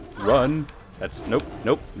 run, run. That's nope,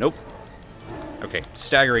 nope, nope. Okay,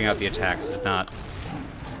 staggering out the attacks is not.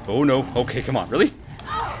 Oh no. Okay, come on, really?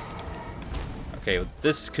 Okay,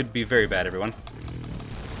 this could be very bad, everyone.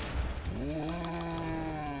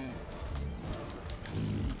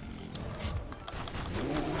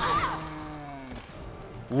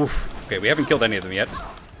 Oof. Okay, we haven't killed any of them yet.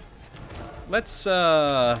 Let's,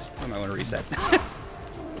 I might want to reset.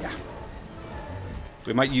 Yeah.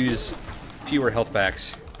 We might use fewer health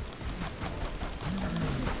packs.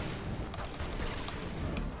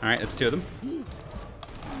 Alright, that's two of them.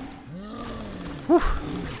 Whew.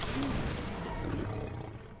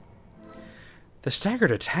 The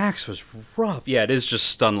staggered attacks was rough. Yeah, it is just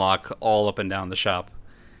stun lock all up and down the shop.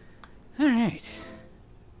 Alright.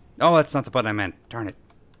 Oh, that's not the button I meant. Darn it.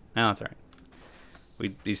 No, that's alright.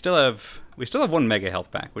 We still have one mega health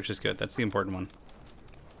back, which is good. That's the important one.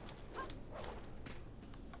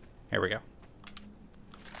 Here we go.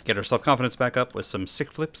 Get our self-confidence back up with some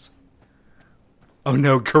sick flips. Oh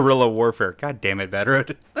no, guerrilla warfare. God damn it,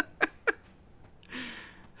 Badroad.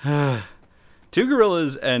 2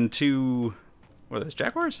 gorillas and 2... What are those,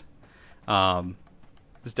 jaguars?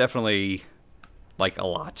 It's definitely, like, a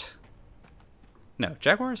lot. No,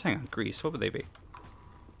 jaguars? Hang on, Greece. What would they be?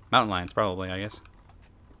 Mountain lions, probably, I guess.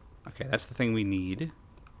 Okay, that's the thing we need.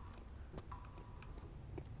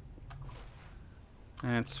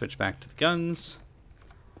 Let's switch back to the guns.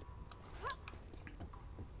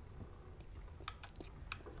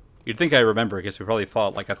 You'd think I remember, because we probably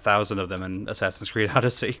fought like 1,000 of them in Assassin's Creed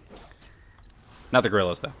Odyssey. Not the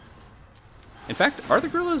gorillas, though. In fact, are the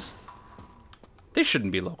gorillas... They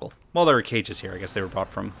shouldn't be local. Well, there are cages here. I guess they were brought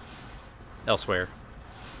from elsewhere.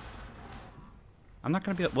 I'm not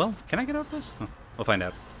going to be... Well, can I get out of this? Oh, we'll find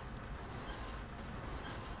out.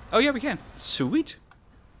 Oh, yeah, we can. Sweet.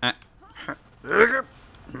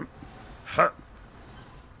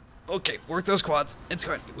 Okay, work those quads. It's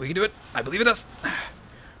going. We can do it. I believe in us.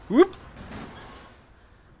 Whoop.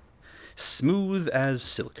 Smooth as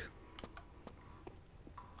silk.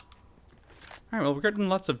 Alright, well, we're getting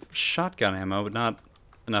lots of shotgun ammo, but not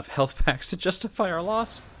enough health packs to justify our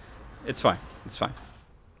loss. It's fine. It's fine.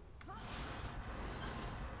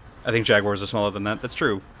 I think jaguars are smaller than that. That's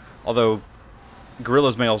true. Although,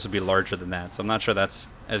 gorillas may also be larger than that, so I'm not sure that's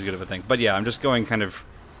as good of a thing. But yeah, I'm just going kind of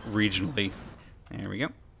regionally. There we go.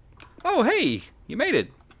 Oh, hey! You made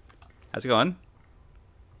it! How's it going?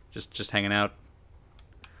 Just hanging out.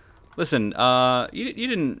 Listen, you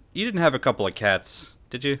didn't have a couple of cats,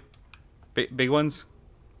 did you? Big ones?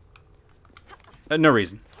 No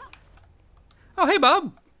reason. Oh, hey,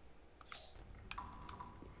 Bob!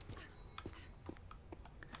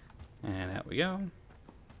 And out we go.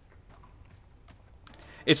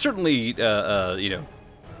 It's certainly, you know...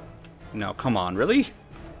 No, come on, really?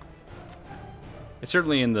 It's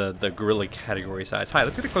certainly in the gorilla category size. Hi,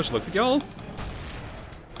 let's get a closer look at y'all.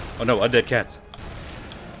 Oh no, undead cats.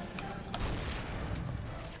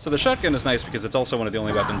 So the shotgun is nice because it's also one of the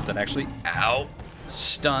only weapons that actually, ow,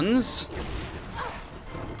 stuns.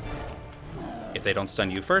 If they don't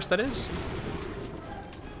stun you first, that is.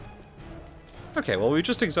 Okay, well, we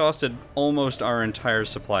just exhausted almost our entire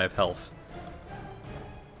supply of health.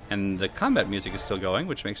 And the combat music is still going,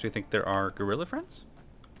 which makes me think there are gorilla friends?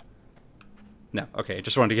 No, okay,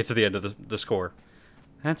 just wanted to get to the end of the score.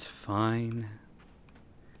 That's fine.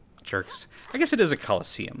 Jerks. I guess it is a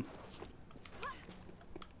coliseum.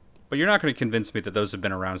 But you're not going to convince me that those have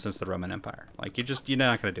been around since the Roman Empire. Like, you're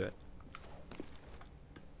not going to do it.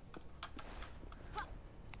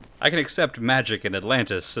 I can accept magic and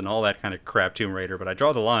Atlantis and all that kind of crap, Tomb Raider, but I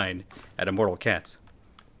draw the line at immortal cats.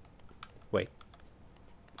 Wait.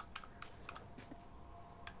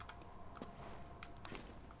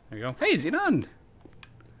 There you go. Hey, Xenon!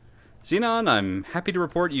 Xenon, I'm happy to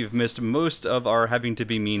report you've missed most of our having to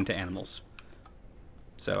be mean to animals.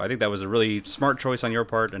 So I think that was a really smart choice on your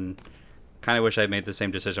part, and kind of wish I had made the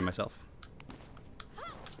same decision myself.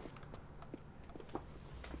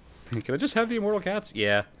 Can I just have the immortal cats?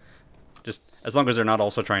 Yeah. Just as long as they're not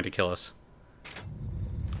also trying to kill us.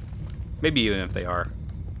 Maybe even if they are.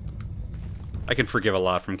 I can forgive a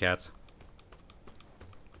lot from cats.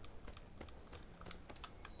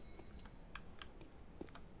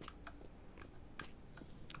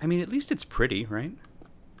 I mean, at least it's pretty, right?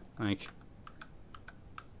 Like,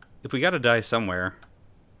 if we gotta die somewhere...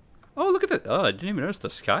 Oh, look at that! Oh, I didn't even notice the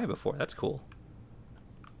sky before. That's cool.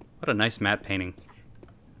 What a nice matte painting.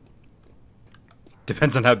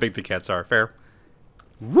 Depends on how big the cats are. Fair.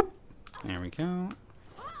 Whoop! There we go.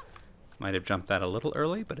 Might have jumped that a little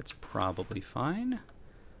early, but it's probably fine.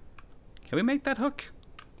 Can we make that hook?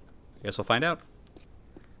 I guess we'll find out.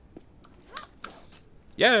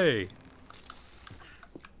 Yay!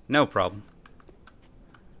 No problem.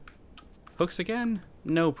 Hooks again?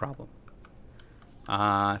 No problem.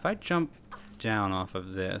 If I jump down off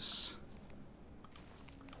of this...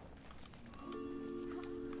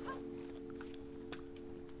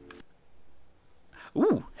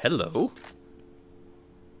 Ooh, hello.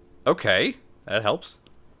 Okay, that helps.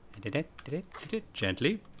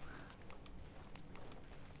 Gently.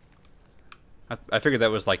 I figured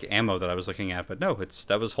that was like ammo that I was looking at, but no,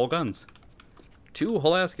 that was whole guns. 2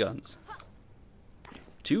 whole ass guns.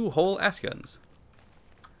 2 whole ass guns.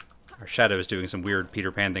 Our shadow is doing some weird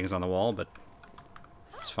Peter Pan things on the wall, but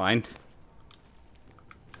it's fine.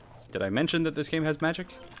 Did I mention that this game has magic?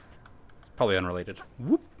 It's probably unrelated.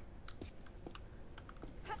 Whoop.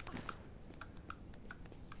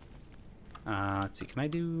 Let's see, can I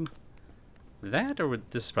do that, or would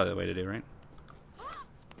this is probably the way to do, right?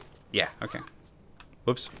 Yeah, okay.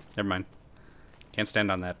 Whoops, never mind. Can't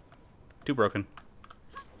stand on that. Too broken.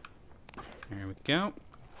 There we go.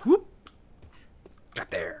 Whoop! Got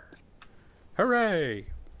there. Hooray!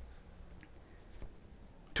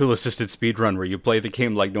 Tool-assisted speedrun where you play the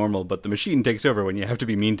game like normal, but the machine takes over when you have to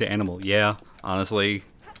be mean to animal. Yeah, honestly,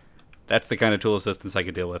 that's the kind of tool assistance I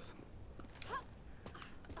could deal with.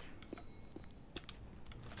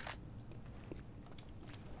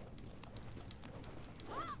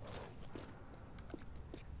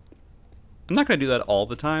 I'm not going to do that all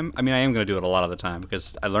the time. I mean, I am going to do it a lot of the time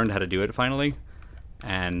because I learned how to do it finally.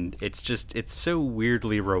 And it's so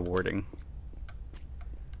weirdly rewarding.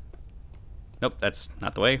 Nope, that's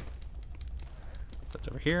not the way. That's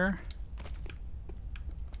over here.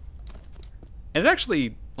 And it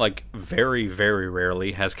actually, like, very, very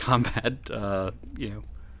rarely has combat, you know,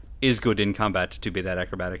 is good in combat to be that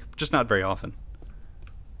acrobatic. Just not very often.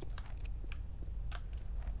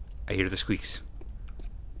 I hear the squeaks.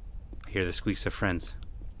 I hear the squeaks of friends.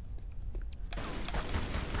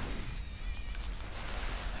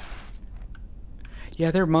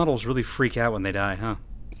 Yeah, their models really freak out when they die, huh?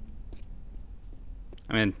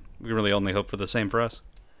 I mean, we can really only hope for the same for us.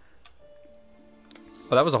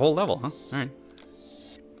 Oh, that was a whole level, huh? Alright.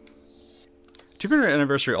 Jupiter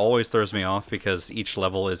Anniversary always throws me off because each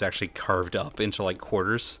level is actually carved up into, like,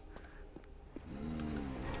 quarters.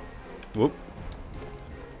 Whoop.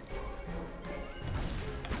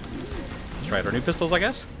 Let's try out our new pistols, I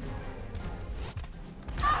guess.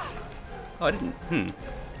 Oh, I didn't...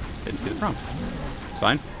 Didn't see the prompt. It's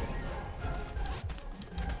fine.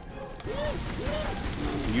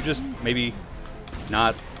 Can you just maybe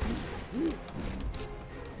not...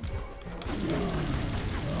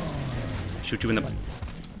 Shoot you in the butt.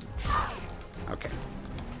 Okay.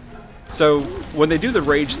 So, when they do the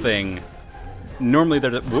rage thing, normally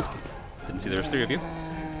they're... Whoop. Didn't see there's three of you.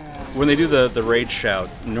 When they do the rage shout,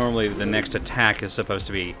 normally the next attack is supposed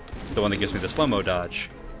to be the one that gives me the slow-mo dodge.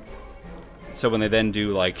 So when they then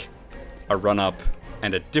do, like, a run-up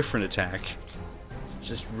and a different attack, it's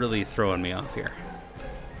just really throwing me off here.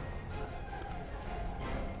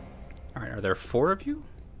 Alright, are there 4 of you?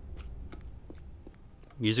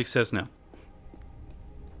 Music says no.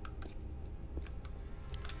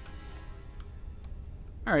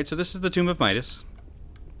 Alright, so this is the Tomb of Midas.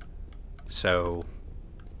 So...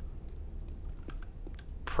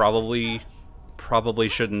 Probably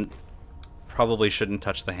shouldn't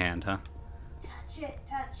touch the hand, huh? Touch it,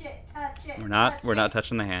 touch it, touch it. We're not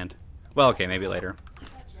touching the hand. Well, okay, maybe later.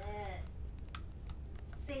 Touch it.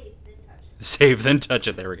 Save, then touch it. Save, then touch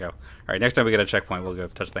it. There we go. All right, next time we get a checkpoint, we'll go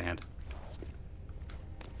touch the hand.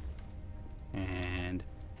 And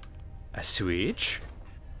a switch.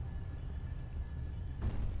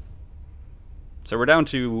 So we're down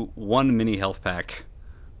to 1 mini health pack,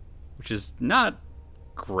 which is not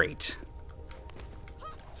great.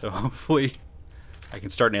 So hopefully I can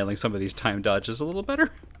start nailing some of these time dodges a little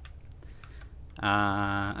better. Okay.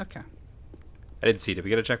 I didn't see. Did we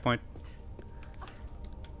get a checkpoint?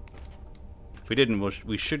 If we didn't,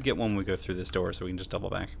 we should get one when we go through this door, so we can just double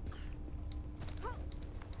back.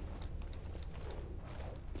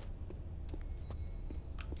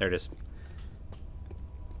 There it is.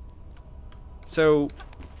 So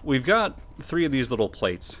we've got 3 of these little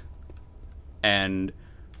plates, and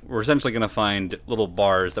we're essentially going to find little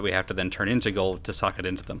bars that we have to then turn into gold to socket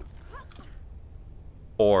into them.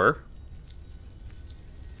 Or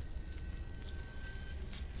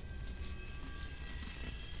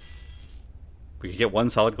we could get 1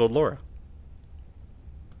 solid gold Laura.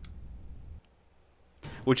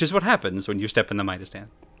 Which is what happens when you step in the Midas stand.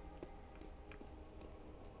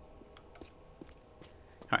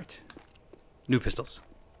 Alright. New pistols.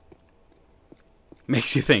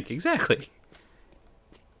 Makes you think, exactly.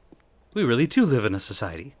 We really do live in a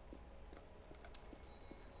society.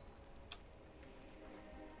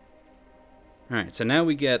 Alright, so now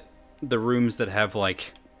we get the rooms that have,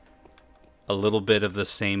 like, a little bit of the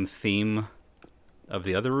same theme of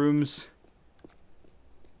the other rooms.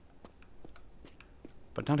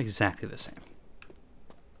 But not exactly the same.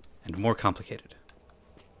 And more complicated.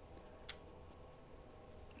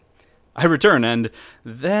 I return, and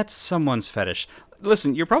that's someone's fetish.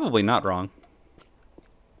 Listen, you're probably not wrong.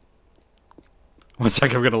 1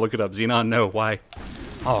 sec, I'm gonna look it up. Xenon, no, why?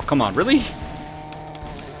 Oh, come on, really?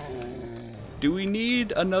 Do we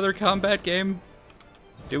need another combat game?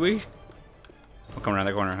 Do we? I'll come around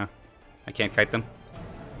that corner, huh? I can't kite them?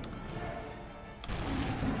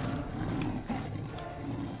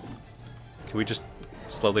 Can we just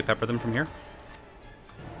slowly pepper them from here?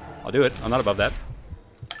 I'll do it. I'm not above that.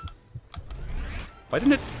 Why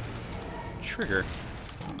didn't it trigger?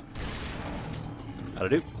 That'll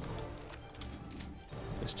do.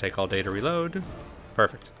 Just take all day to reload.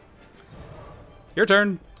 Perfect. Your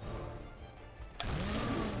turn.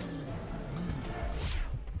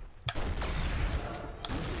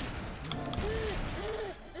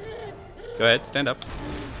 Go ahead, stand up.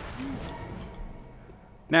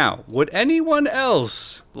 Now, would anyone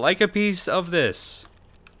else like a piece of this?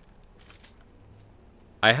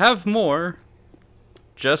 I have more,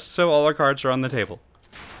 just so all our cards are on the table.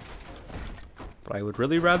 But I would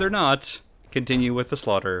really rather not continue with the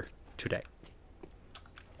slaughter today.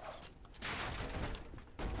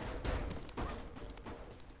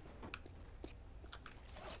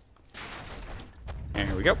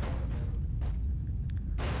 There we go.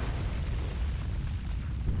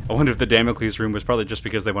 I wonder if the Damocles room was probably just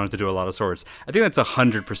because they wanted to do a lot of swords. I think that's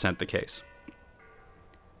 100% the case.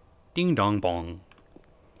 Ding dong bong.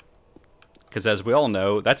 Because as we all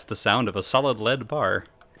know, that's the sound of a solid lead bar.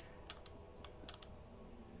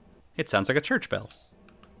 It sounds like a church bell.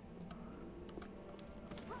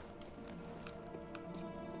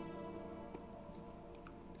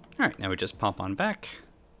 Alright, now we just pop on back.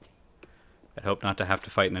 I'd hope not to have to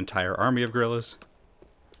fight an entire army of gorillas.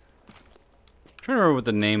 I'm trying to remember what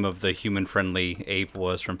the name of the human-friendly ape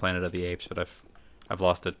was from Planet of the Apes, but I've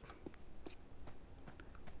lost it.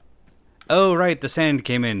 Oh, right, the sand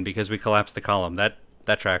came in because we collapsed the column. That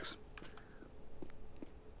tracks.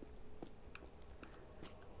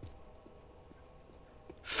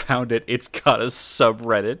 Found it. It's got a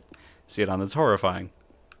subreddit. See it on. It's horrifying.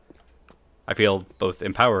 I feel both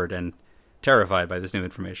empowered and terrified by this new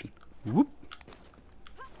information. Whoop.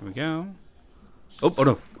 Here we go. Oh, oh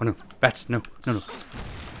no. Oh no. Bats. No. No, no.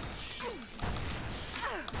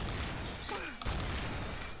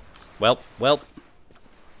 Well.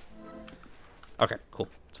 Okay, cool.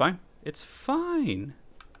 It's fine. It's fine.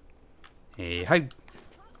 Hey, hi.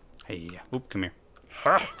 Hey, whoop, come here.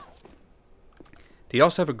 Did he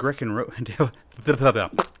also have a Greco-Roman...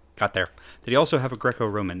 Got there. Did he also have a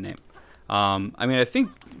Greco-Roman name? I mean, I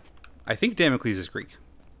think Damocles is Greek.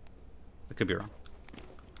 I could be wrong.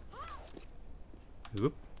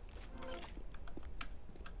 Whoop.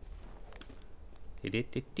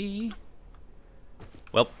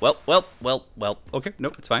 Well. Okay,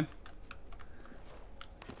 nope, it's fine.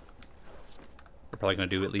 We're probably going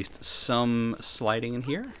to do at least some sliding in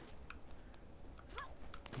here.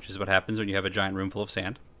 Which is what happens when you have a giant room full of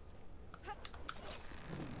sand.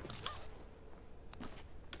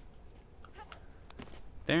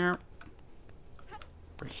 There.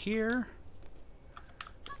 Over here.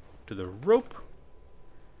 To the rope.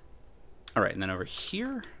 Alright, and then over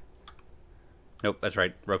here. Nope, that's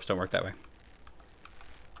right. Ropes don't work that way.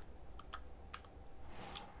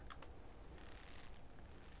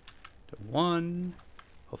 To one.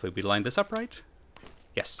 Hopefully we lined this up right.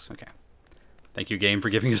 Yes, okay. Thank you, game, for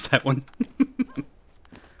giving us that one.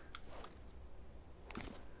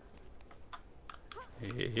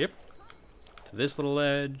 Yep. To this little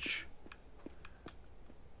edge.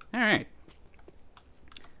 Alright.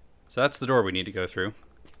 So that's the door we need to go through.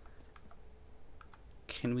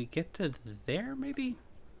 Can we get to there, maybe?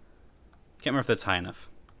 Can't remember if that's high enough.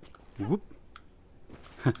 Whoop.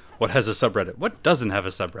 What has a subreddit? What doesn't have a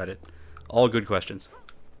subreddit? All good questions.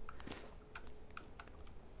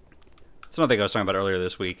 So another thing I was talking about earlier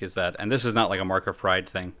this week is that, and this is not like a mark of pride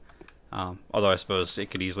thing, although I suppose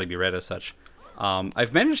it could easily be read as such.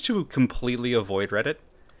 I've managed to completely avoid Reddit,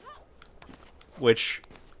 which,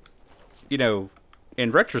 you know,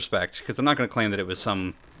 in retrospect, because I'm not going to claim that it was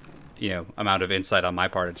some, you know, amount of insight on my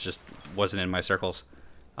part, it just wasn't in my circles.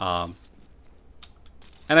 And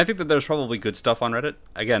I think that there's probably good stuff on Reddit.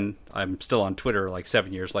 Again, I'm still on Twitter like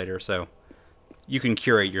 7 years later, so you can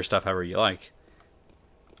curate your stuff however you like.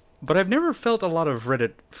 But I've never felt a lot of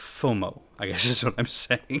Reddit FOMO, I guess is what I'm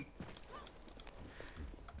saying.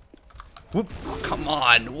 Whoop, come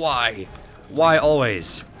on, why? Why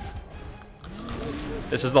always?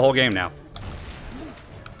 This is the whole game now.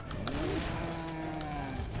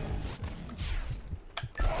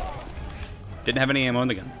 Didn't have any ammo in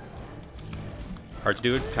the gun. Hard to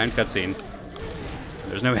do it, time cutscene.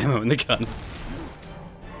 There's no ammo in the gun.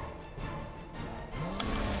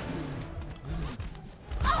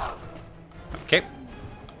 Okay.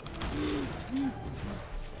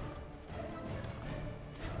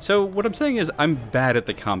 So what I'm saying is I'm bad at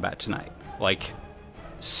the combat tonight. Like,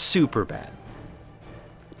 super bad.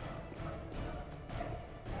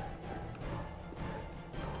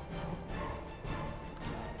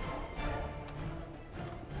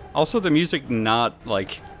 Also, the music not,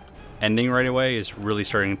 like, ending right away is really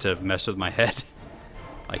starting to mess with my head.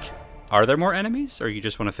 Like, are there more enemies, or you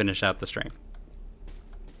just want to finish out the stream?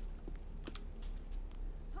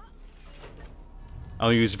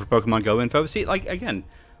 I'll use it for Pokemon Go info. See, like, again,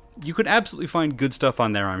 you could absolutely find good stuff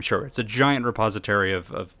on there, I'm sure. It's a giant repository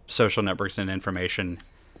of social networks and information.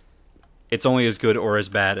 It's only as good or as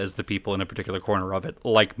bad as the people in a particular corner of it,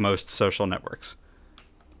 like most social networks.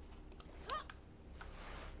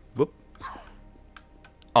 Whoop.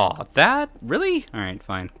 Aw, that? Really? Alright,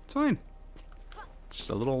 fine. It's fine. Just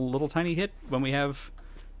a little tiny hit when we have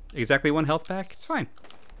exactly 1 health back. It's fine.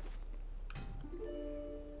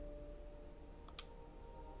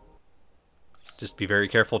 Just be very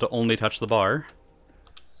careful to only touch the bar.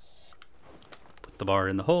 Put the bar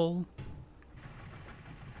in the hole.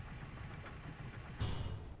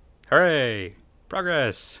 Hooray!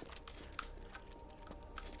 Progress!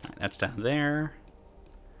 Alright, that's down there.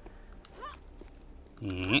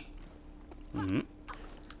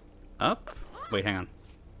 Up. Wait, hang on.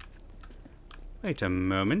 Wait a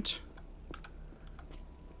moment.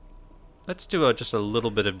 Let's do just a little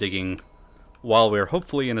bit of digging while we're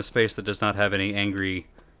hopefully in a space that does not have any angry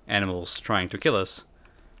animals trying to kill us.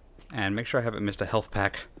 And make sure I haven't missed a health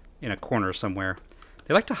pack in a corner somewhere.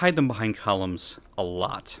 They like to hide them behind columns a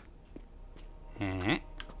lot.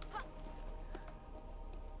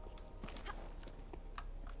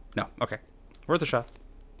 No, okay. Worth a shot.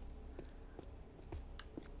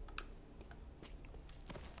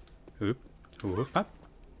 Oop, oop, up.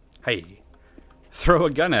 Hey. Throw a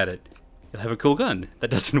gun at it. You'll have a cool gun. That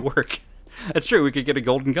doesn't work. That's true, we could get a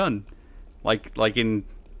golden gun. Like in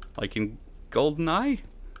GoldenEye?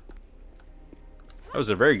 That was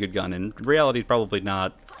a very good gun. In reality, probably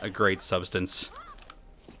not a great substance.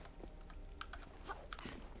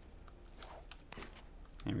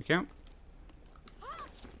 There we go.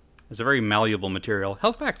 It's a very malleable material.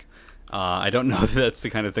 Health pack! I don't know if that's the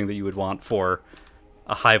kind of thing that you would want for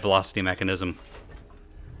a high-velocity mechanism.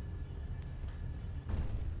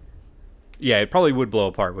 Yeah, it probably would blow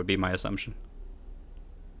apart, would be my assumption.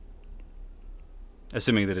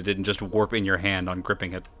 Assuming that it didn't just warp in your hand on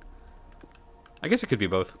gripping it. I guess it could be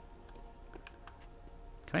both.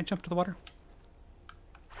 Can I jump to the water?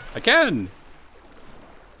 I can!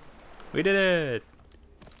 We did it!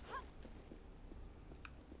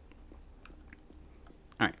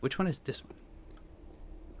 Alright, which one is this one?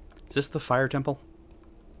 Is this the fire temple?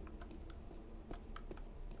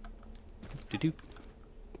 Do-do.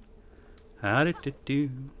 Do-do-do.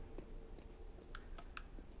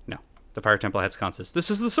 No, the fire temple had sconces.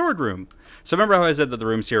 This is the sword room. So remember how I said that the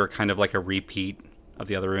rooms here are kind of like a repeat of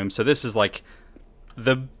the other rooms? So this is like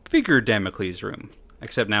the bigger Damocles room.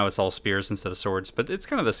 Except now it's all spears instead of swords. But it's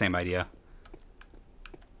kind of the same idea.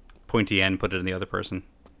 Pointy end, put it in the other person.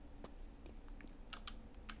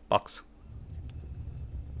 Box.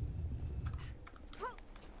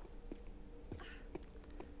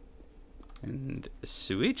 And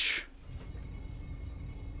sewage.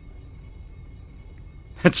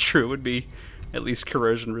 That's true, it would be at least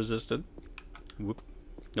corrosion resistant. Whoop.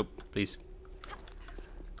 Nope, please.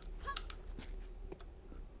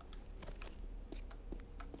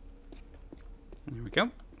 There we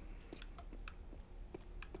go.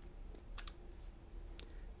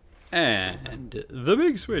 And the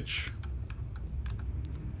big switch.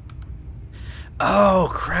 Oh,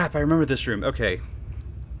 crap, I remember this room. Okay.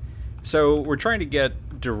 So, we're trying to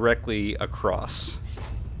get directly across.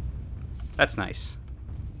 That's nice.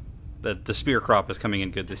 The spear crop is coming in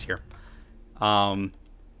good this year. And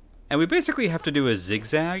we basically have to do a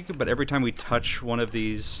zigzag, but every time we touch one of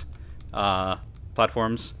these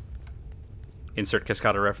platforms, insert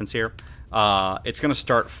Cascada reference here, it's going to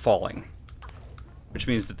start falling. Which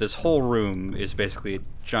means that this whole room is basically a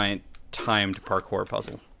giant timed parkour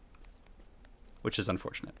puzzle. Which is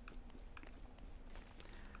unfortunate.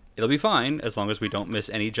 It'll be fine as long as we don't miss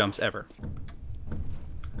any jumps ever.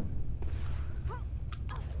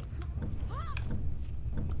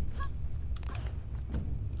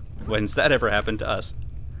 When's that ever happened to us?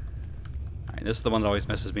 Alright, this is the one that always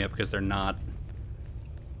messes me up because they're not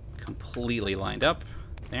completely lined up.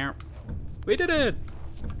 There. We did it!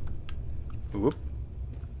 Whoop.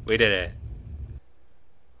 We did it.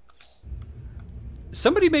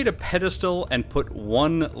 Somebody made a pedestal and put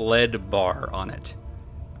one lead bar on it.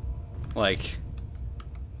 Like,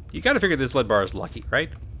 you gotta figure this lead bar is lucky, right?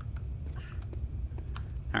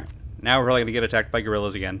 Alright, now we're probably gonna get attacked by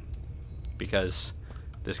gorillas again. Because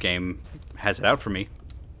this game has it out for me.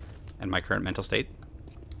 And my current mental state.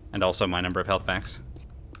 And also my number of health packs.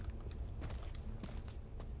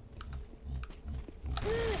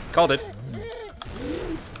 Called it.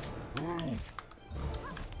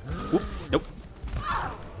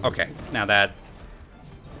 Okay, now that...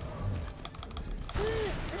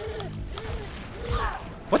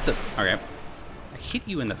 What the... Okay. I hit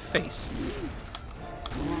you in the face.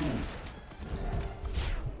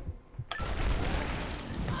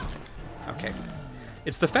 Okay.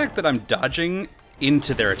 It's the fact that I'm dodging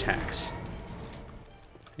into their attacks.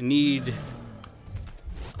 I need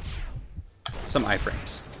some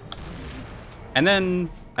iframes. And then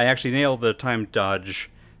I actually nail the timed dodge,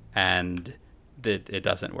 and it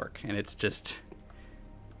doesn't work. And it's just...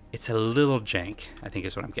 It's a little jank, I think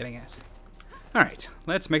is what I'm getting at. Alright,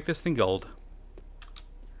 let's make this thing gold.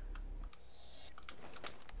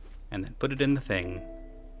 And then put it in the thing.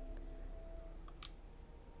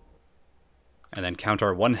 And then count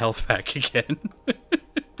our 1 health pack again.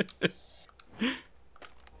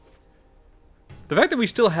 The fact that we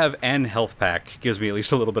still have an health pack gives me at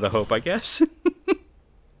least a little bit of hope, I guess.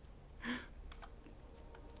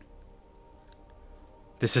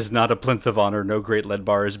 This is not a plinth of honor, no great lead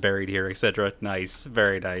bar is buried here, etc. Nice,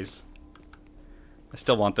 very nice. I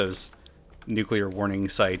still want those nuclear warning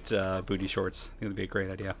site booty shorts. I think that'd be a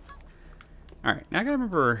great idea. Alright, now I gotta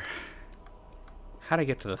remember how to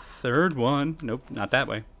get to the third one. Nope, not that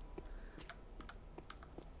way.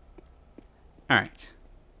 Alright.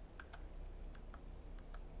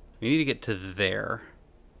 We need to get to there.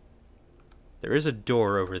 There is a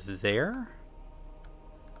door over there.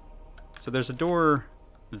 So there's a door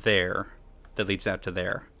there that leads out to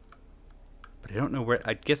there. But I don't know where...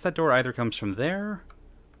 I guess that door either comes from there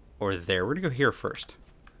or there. We're gonna go here first.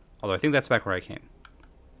 Although I think that's back where I came.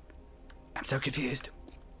 I'm so confused.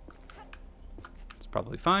 It's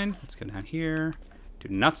probably fine. Let's go down here. Do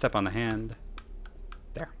not step on the hand.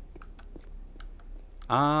 There.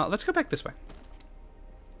 Let's go back this way.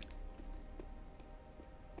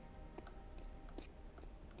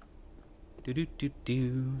 Do do do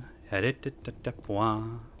do. Is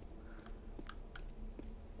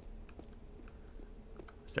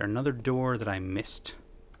there another door that I missed?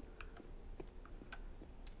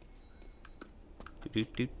 Do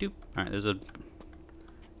do do. All right, there's a.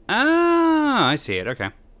 Ah, I see it. Okay.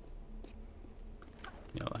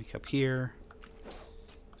 You know, like up here.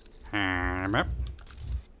 Oh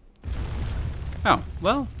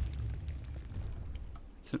well.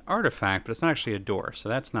 It's an artifact, but it's not actually a door, so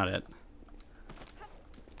that's not it.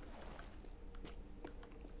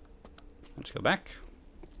 Let's go back.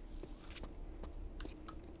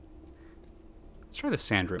 Let's try the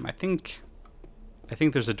sand room. I think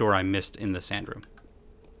there's a door I missed in the sand room.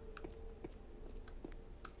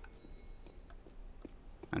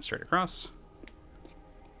 And straight across.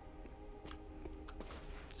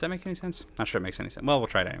 Does that make any sense? Not sure it makes any sense. Well, we'll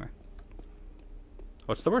try it anyway.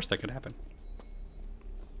 What's the worst that could happen?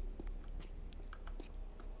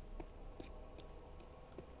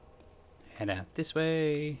 Head out this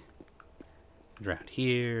way. Around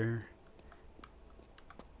here.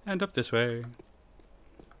 And up this way.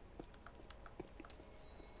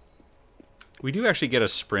 We do actually get a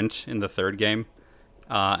sprint in the third game.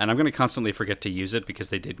 And I'm going to constantly forget to use it because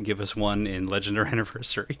they didn't give us one in Legend or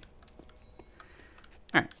Anniversary.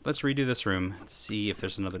 Alright, so let's redo this room. Let's see if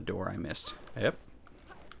there's another door I missed. Yep.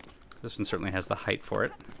 This one certainly has the height for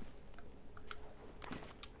it.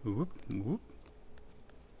 Whoop, whoop.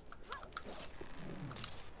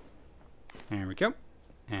 There we go.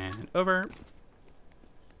 And over.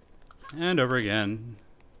 And over again.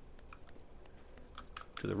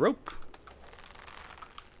 To the rope.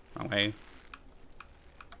 Wrong way.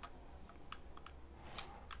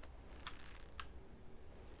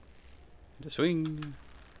 And a swing.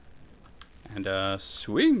 And a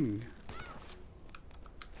swing.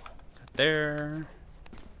 There.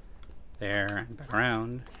 There. And back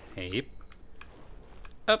around. Hey.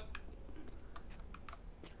 Up.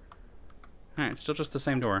 Alright, still just the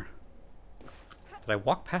same door. Did I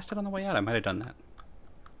walk past it on the way out? I might have done that.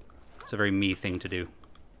 It's a very me thing to do.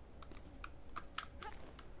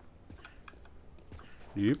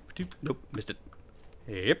 Yep, nope, missed it.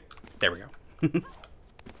 Yep, there we go.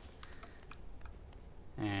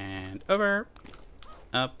 And over.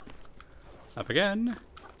 Up. Up again.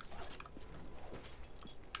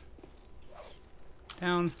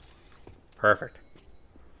 Down. Perfect.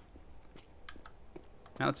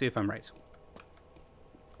 Now let's see if I'm right.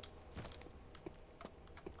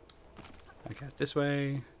 Okay, this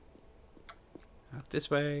way. Out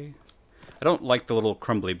this way. I don't like the little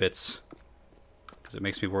crumbly bits because it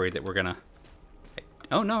makes me worried that we're gonna...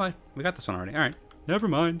 Oh no, we got this one already. Alright, never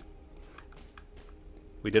mind.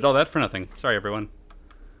 We did all that for nothing. Sorry, everyone.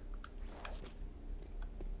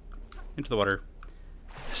 Into the water.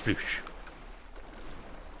 Sploosh.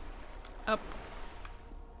 Up.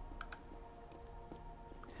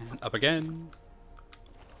 Up again.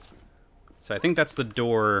 So I think that's the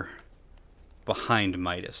door behind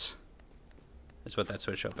Midas. Is what that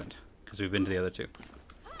switch opened. Because we've been to the other two.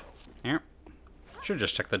 Yeah. Should have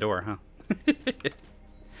just checked the door, huh?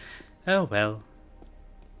 Oh, well.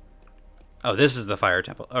 Oh, this is the fire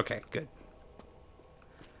temple. Okay, good.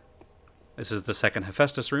 This is the second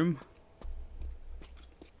Hephaestus room.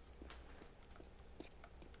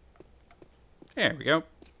 There we go.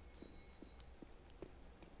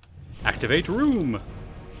 Activate room.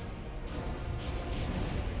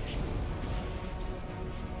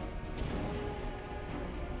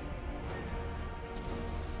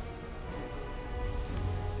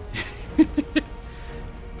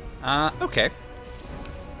 Okay.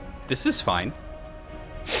 This is fine.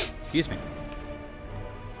 Excuse me.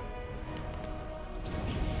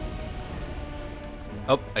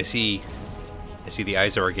 Oh, I see the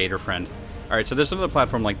eyes of our gator friend. Alright, so there's another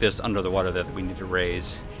platform like this under the water that we need to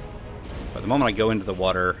raise. But the moment I go into the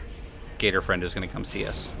water, gator friend is going to come see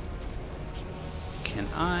us. Can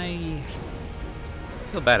I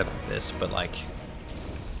feel bad about this, but like,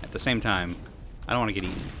 at the same time, I don't want to get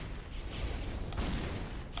eaten.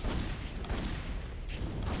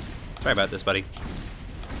 Sorry about this, buddy.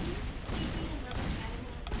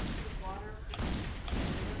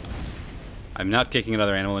 I'm not kicking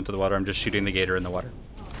another animal into the water, I'm just shooting the gator in the water.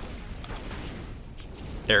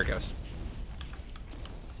 There it goes.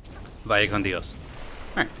 Vaya con Dios.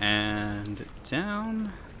 Alright, and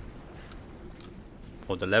down.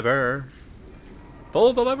 Pull the lever.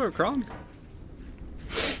 Pull the lever, Kronk.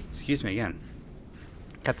 Excuse me again.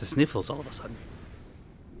 Got the sniffles all of a sudden.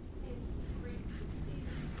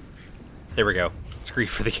 There we go. It's grief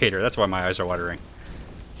for the gator. That's why my eyes are watering.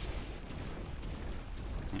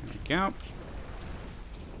 There we go.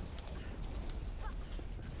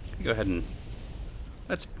 Go ahead and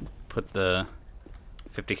let's put the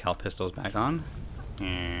 50 cal pistols back on.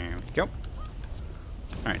 There we go.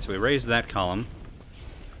 Alright, so we raise that column.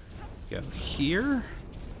 Go here.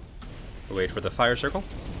 Wait for the fire circle.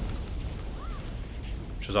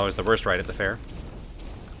 Which is always the worst ride at the fair.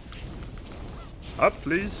 Up,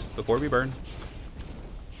 please, before we burn.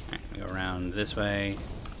 Alright, we go around this way.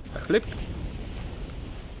 A flip.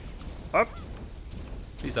 Up.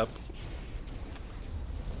 Please up.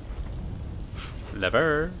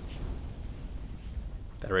 Lever.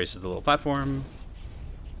 That raises the little platform.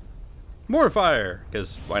 More fire,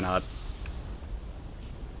 because why not?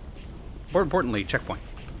 More importantly, checkpoint.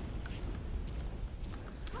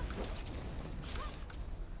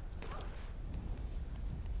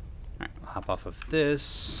 Alright, we'll hop off of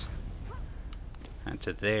this. And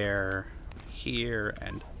to there. Here,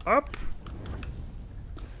 and up.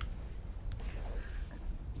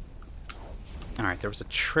 Alright, there was a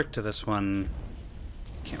trick to this one.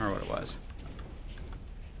 Can't remember what it was.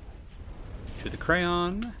 To the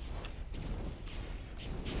crayon.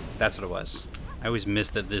 That's what it was. I always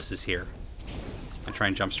miss that this is here. I try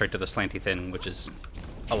and jump straight to the slanty thing, which is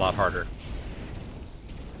a lot harder.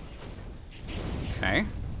 Okay.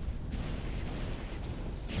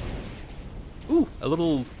 Ooh, a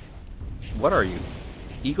little... What are you?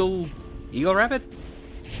 Eagle rabbit?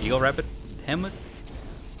 Eagle rabbit? Hamlet?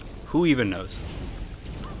 Who even knows?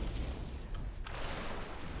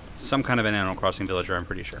 Some kind of an Animal Crossing villager, I'm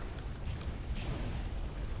pretty sure.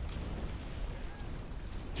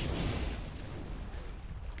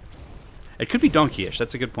 It could be donkey-ish,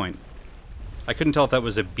 that's a good point. I couldn't tell if that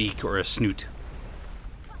was a beak or a snoot.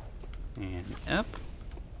 And up.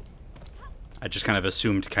 I just kind of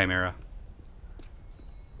assumed Chimera.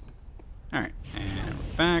 Alright, and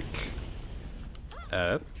we're back.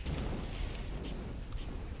 Up.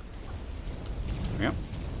 There we go.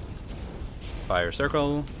 Fire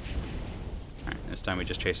circle. Alright, this time we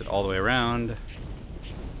just chase it all the way around.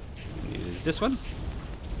 Do this one.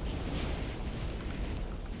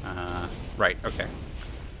 Right, okay.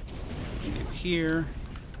 Do here.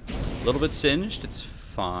 A little bit singed, it's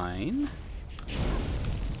fine.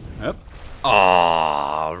 Up.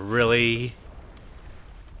 Aw, really?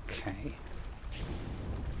 Okay.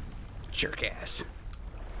 Jerk ass.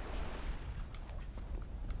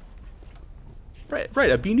 Right,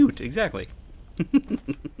 a B-newt, exactly.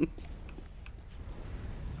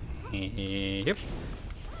 Yep.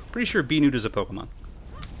 Pretty sure B-newt is a Pokemon.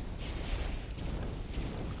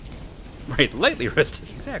 Right, lightly rested,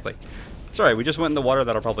 exactly. It's alright, we just went in the water,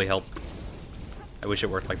 that'll probably help. I wish it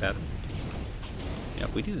worked like that. Yeah,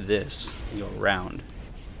 if we do this, we go around.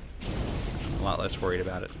 I'm a lot less worried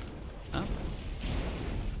about it. Oh.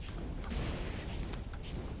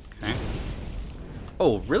 Okay.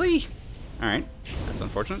 Oh, really? Alright, that's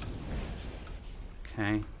unfortunate.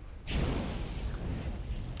 Okay.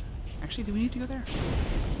 Actually, do we need to go there?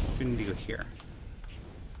 We need to go here.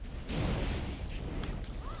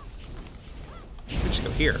 We just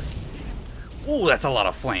go here. Ooh, that's a lot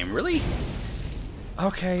of flame. Really?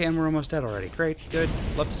 Okay, and we're almost dead already. Great, good.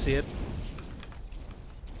 Love to see it.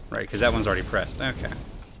 Right, because that one's already pressed. Okay.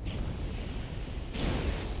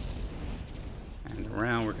 And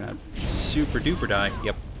around, we're gonna super duper die.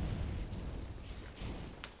 Yep.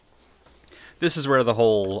 This is where the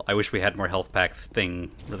whole I wish we had more health pack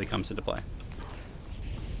thing really comes into play.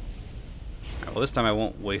 Alright, well, this time I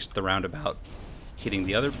won't waste the roundabout hitting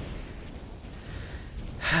the other...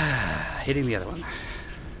 hitting the other one.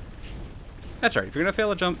 That's right. If you're gonna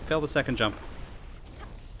fail a jump, fail the second jump.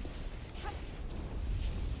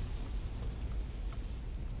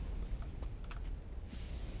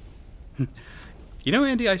 You know,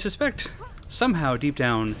 Andy, I suspect somehow deep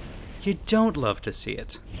down you don't love to see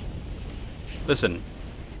it. Listen,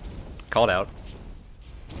 called out.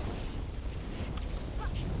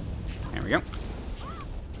 There we go.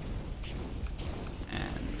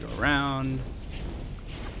 And go around.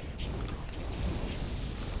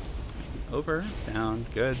 Over, down,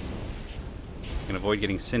 good. You can avoid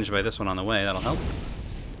getting singed by this one on the way, that'll help.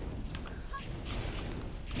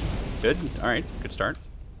 Good, alright, good start.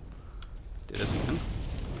 Let's do this again.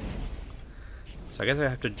 So I guess I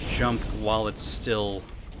have to jump while it's still...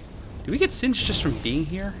 Do we get singed just from being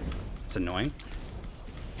here? It's annoying.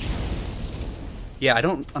 Yeah, I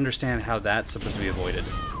don't understand how that's supposed to be avoided.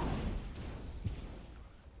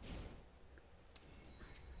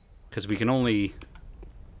 Because we can only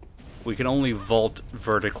vault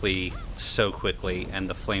vertically so quickly, and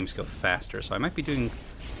the flames go faster, so I might be doing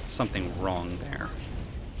something wrong there.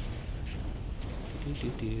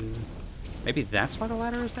 Maybe that's why the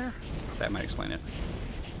ladder is there? That might explain it.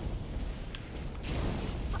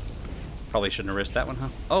 Probably shouldn't have risked that one, huh?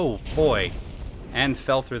 Oh, boy. And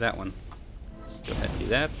fell through that one. Let's go ahead and do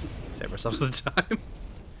that. Save ourselves the time.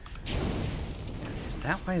 Is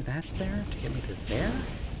that why that's there? To get me to there?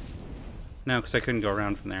 No, because I couldn't go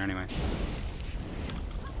around from there anyway.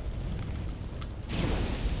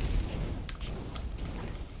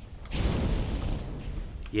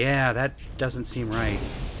 Yeah, that doesn't seem right.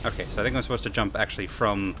 Okay, so I think I'm supposed to jump actually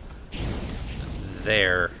from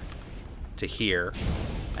there to here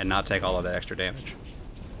and not take all of that extra damage.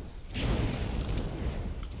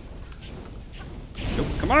 Nope,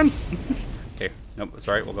 come on! Okay, nope, it's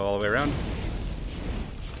alright, we'll go all the way around.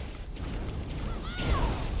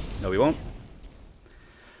 No, we won't.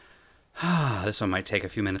 This one might take a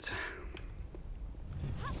few minutes.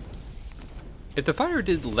 If the fire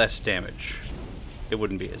did less damage, it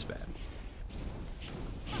wouldn't be as bad.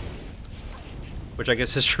 Which I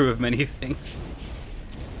guess is true of many things.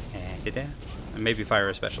 And maybe fire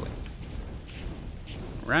especially.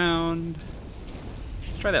 Round.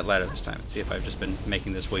 Let's try that ladder this time and see if I've just been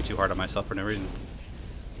making this way too hard on myself for no reason.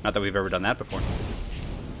 Not that we've ever done that before.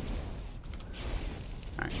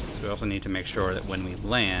 Alright, so we also need to make sure that when we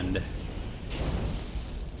land...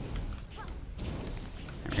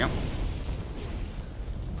 There we go.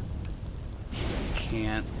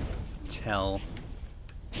 Can't tell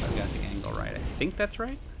if I've got the angle right. I think that's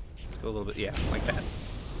right. Let's go a little bit, yeah, like that.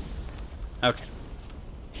 Okay.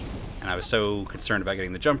 And I was so concerned about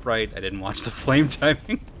getting the jump right, I didn't watch the flame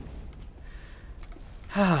timing.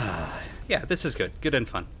 Yeah, this is good. Good and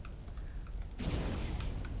fun.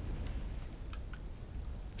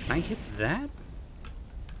 Can I hit that?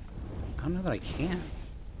 I don't know that I can.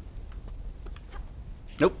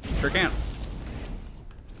 Nope, sure can't.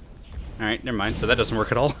 Alright, never mind. So that doesn't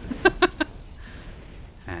work at all.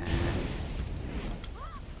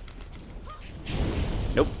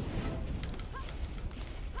 Nope.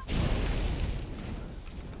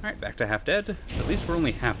 Alright, back to half dead. At least we're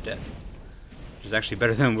only half dead. Which is actually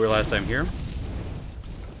better than we were last time here.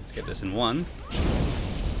 Let's get this in one.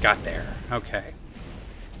 Got there. Okay.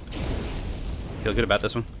 Feel good about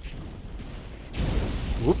this one.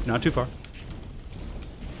 Whoop, not too far.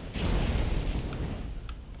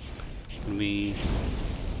 Can we...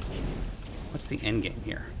 What's the end game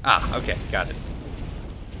here? Ah, okay, got it.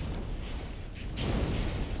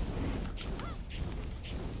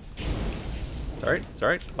 It's alright, it's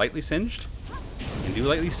alright. Lightly singed. You can do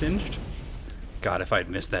lightly singed. God, if I'd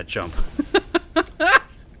missed that jump.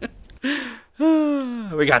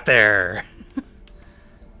 We got there.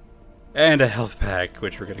 And a health pack,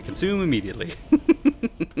 which we're going to consume immediately.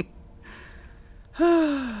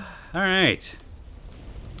 Alright.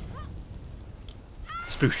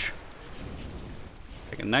 Sploosh.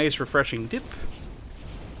 Take a nice refreshing dip.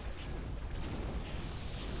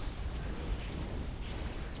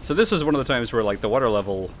 So this is one of the times where, like, the water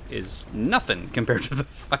level is nothing compared to the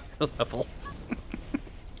fire level.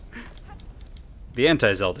 The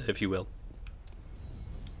anti-Zelda, if you will.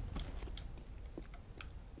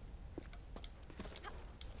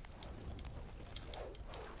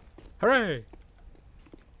 Hooray!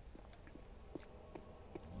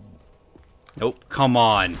 Nope, come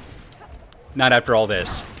on. Not after all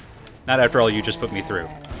this. Not after all you just put me through.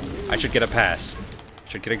 I should get a pass.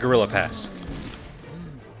 Should get a gorilla pass.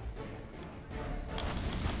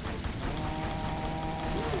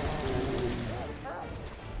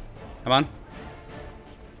 Come on.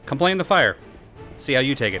 Come play in the fire. See how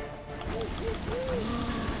you take it.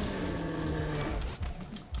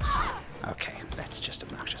 Okay, that's just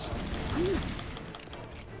obnoxious.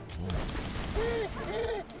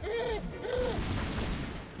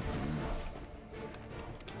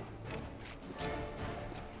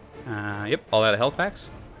 Yep, all out of health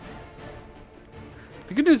packs.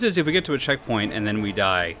 The good news is if we get to a checkpoint and then we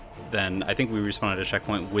die, then I think we respawn at a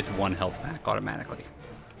checkpoint with 1 health pack automatically.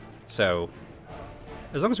 So,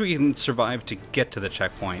 as long as we can survive to get to the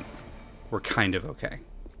checkpoint, we're kind of okay.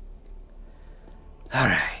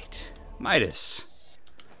 Alright, Midas,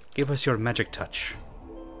 give us your magic touch.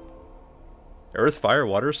 Earth, fire,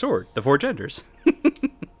 water, sword, the 4 genders.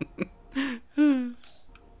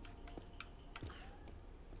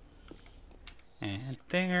 And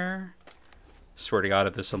there. Swear to God,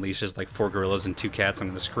 if this unleashes like 4 gorillas and 2 cats, I'm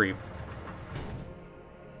gonna scream.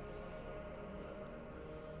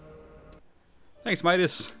 Thanks,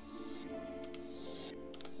 Midas.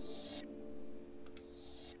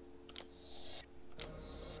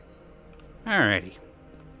 Alrighty.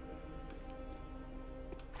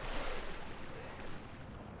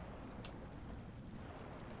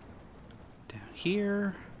 Down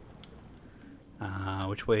here.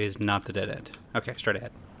 Which way is not the dead end? Okay, straight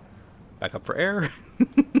ahead. Back up for air.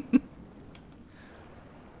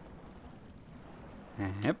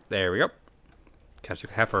 Yep, there we go. Kind of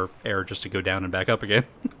took half our air just to go down and back up again.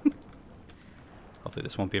 Hopefully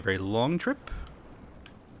this won't be a very long trip.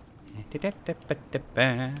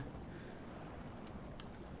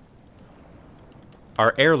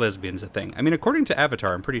 Are air lesbians a thing? I mean, according to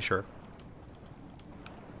Avatar, I'm pretty sure.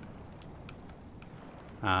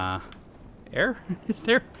 Air? Is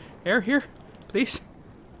there air here? Please?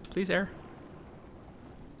 Please, air.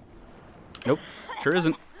 Nope. Sure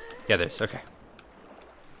isn't. Yeah, there's. Okay.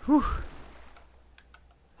 Whew.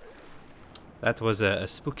 That was a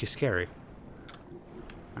spooky scary.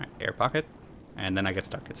 Alright, air pocket. And then I get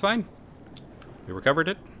stuck. It's fine. We recovered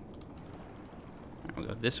it. Right, we'll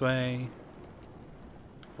go this way.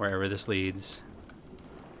 Wherever this leads.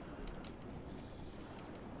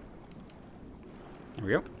 There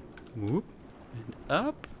we go. Whoop. And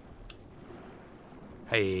up.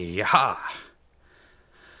 Hey, ha!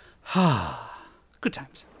 Ha! Good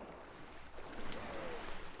times.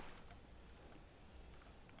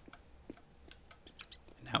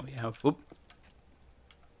 Now we have. Whoop.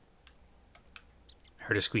 I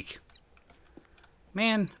heard a squeak.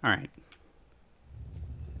 Man, alright.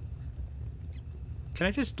 Can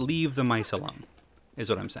I just leave the mice alone? Is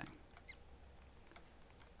what I'm saying.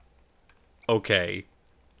 Okay.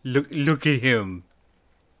 Look at him.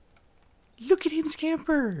 Look at him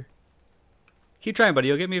scamper. Keep trying, buddy.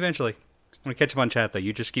 You'll get me eventually. I'm gonna catch him on chat though.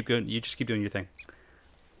 You just keep going. You just keep doing your thing.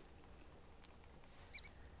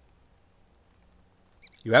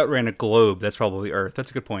 You outran a globe. That's probably Earth. That's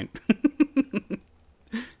a good point.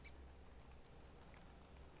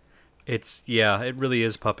 Yeah, it really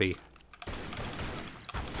is puppy.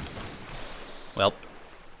 Well,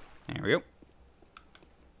 there we go.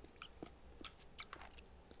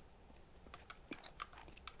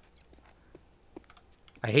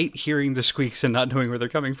 I hate hearing the squeaks and not knowing where they're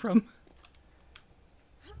coming from.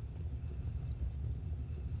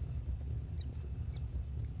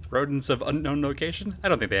 Rodents of unknown location? I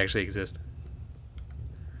don't think they actually exist.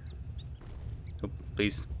 Oh,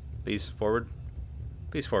 please. Please, forward.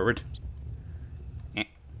 Please, forward.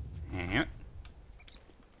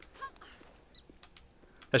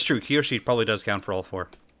 That's true. Kiyoshi probably does count for all 4.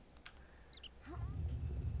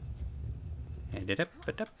 And it up.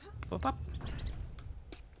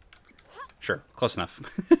 Sure, close enough.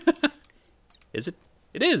 Is it?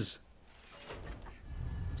 It is!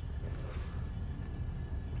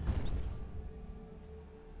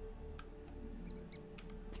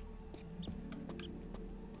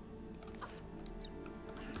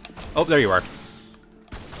 Oh, there you are.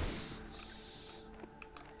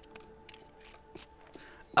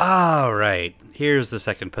 Alright, here's the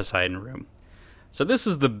second Poseidon room. So this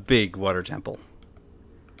is the big water temple.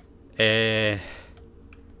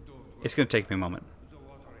 It's gonna take me a moment.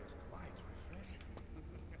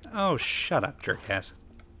 Oh, shut up, jerkass.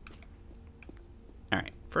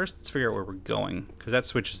 Alright, first let's figure out where we're going, because that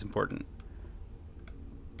switch is important.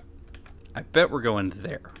 I bet we're going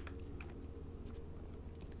there.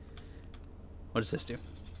 What does this do?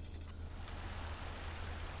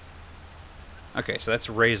 Okay, so that's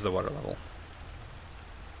raise the water level.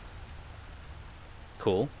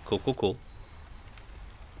 Cool, cool, cool, cool.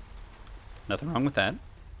 Nothing wrong with that.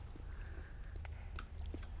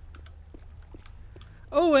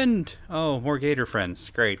 Oh, and... oh, more gator friends.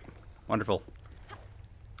 Great. Wonderful.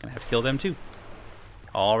 Gonna have to kill them too.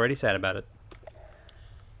 Already sad about it.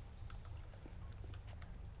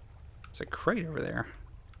 There's a crate over there.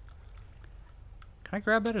 Can I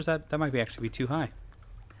grab that, or is that might be actually be too high?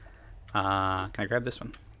 Can I grab this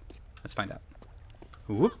one? Let's find out.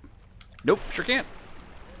 Whoop. Nope, sure can't.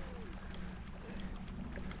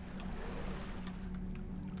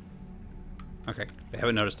 Okay, they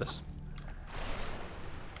haven't noticed us.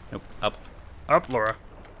 Nope, up. Up, Laura.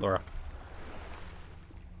 Laura.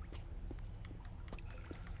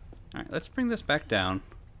 Alright, let's bring this back down.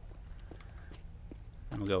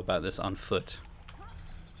 And we'll go about this on foot.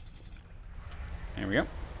 There we go.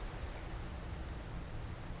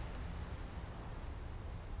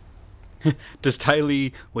 Does Ty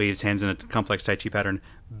Lee waves hands in a complex Tai Chi pattern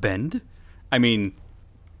bend? I mean,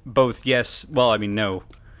 both yes. Well, I mean, no.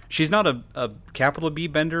 She's not a capital B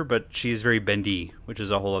bender, but she's very bendy, which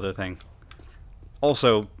is a whole other thing.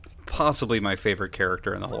 Also, possibly my favorite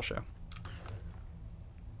character in the whole show.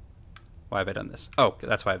 Why have I done this? Oh,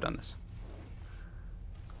 that's why I've done this.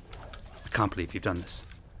 I can't believe you've done this.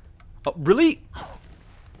 Oh, really?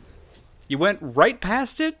 You went right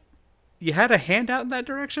past it? You had a hand out in that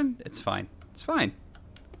direction? It's fine. It's fine.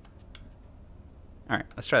 Alright,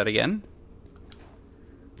 let's try that again.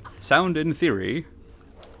 Sound in theory,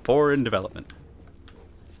 poor in development.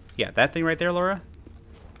 Yeah, that thing right there, Laura?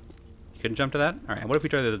 You couldn't jump to that? Alright, what if we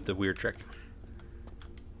try the weird trick?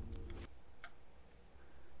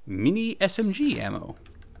 Mini SMG ammo.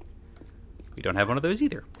 We don't have one of those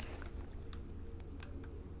either.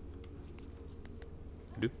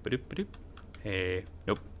 Doop, ba-doop, ba-doop. Hey,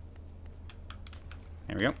 nope.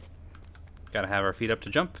 There we go. Gotta have our feet up to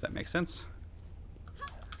jump. That makes sense.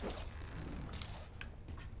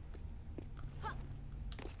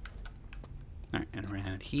 Alright, and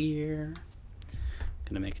around here.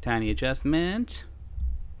 Gonna make a tiny adjustment.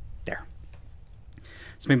 There.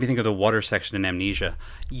 This made me think of the water section in Amnesia.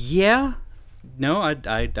 Yeah. No,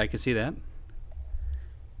 I can see that.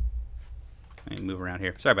 Let me move around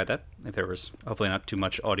here. Sorry about that. If there was hopefully not too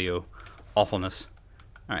much audio awfulness.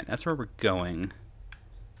 Alright, that's where we're going.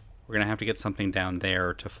 We're gonna have to get something down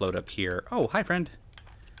there to float up here. Oh, hi, friend.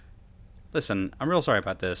 Listen, I'm real sorry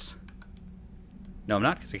about this. No, I'm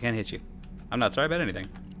not, because I can't hit you. I'm not sorry about anything.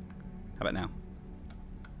 How about now?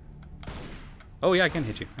 Oh, yeah, I can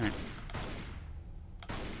hit you. Alright.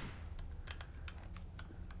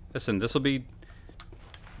 Listen, this will be...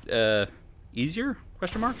 easier?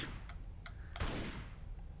 Question mark?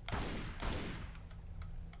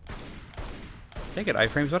 They get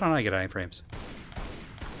iframes. Why don't I get iframes?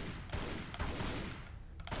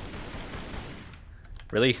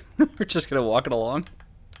 Really? We're just gonna walk it along?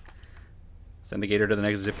 Send the gator to the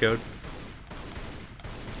next zip code?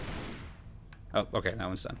 Oh, okay, that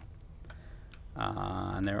one's done.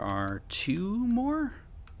 And there are 2 more?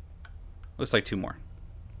 Looks like 2 more.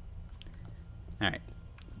 Alright.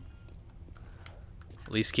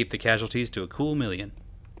 At least keep the casualties to a cool 1,000,000.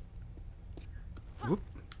 Whoop.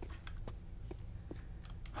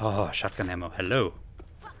 Oh, shotgun ammo. Hello.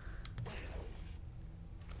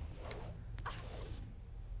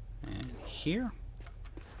 And here.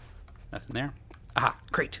 Nothing there. Ah,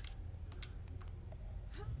 great.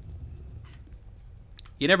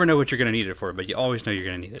 You never know what you're going to need it for, but you always know you're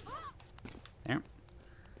going to need it. There.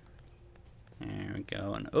 There we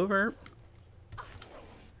go. And over.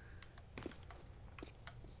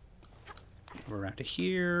 Over around to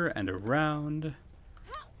here and around.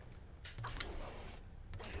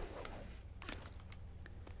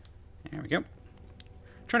 There we go.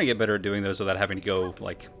 Trying to get better at doing those without having to go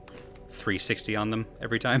like 360 on them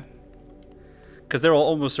every time. Because there will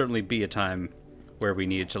almost certainly be a time where we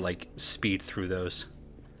need to like speed through those.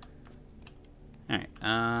 Alright,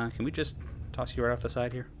 can we just toss you right off the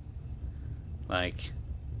side here? Like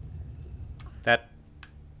that.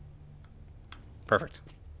 Perfect.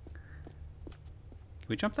 Can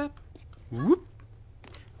we jump that? Whoop.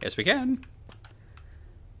 Yes, we can.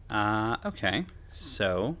 Okay,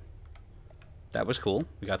 so that was cool.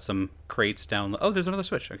 We got some crates down low. Oh, there's another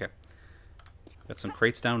switch. Okay. Got some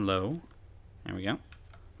crates down low. There we go.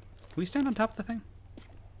 Can we stand on top of the thing?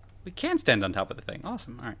 We can stand on top of the thing.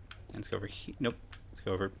 Awesome. All right. Let's go over here. Nope. Let's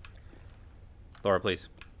go over. Laura, please.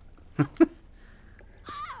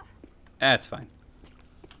 That's fine.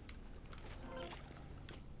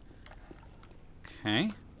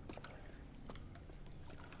 Okay.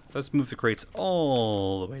 Let's move the crates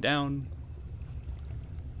all the way down.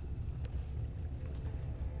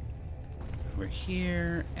 Over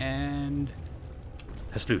here, and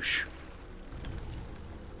a sploosh.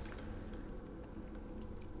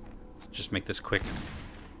 Let's just make this quick.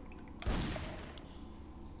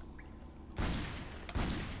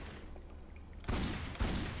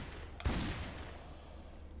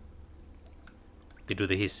 They do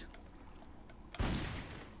the hiss.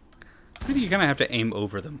 I think you kind of have to aim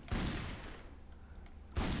over them.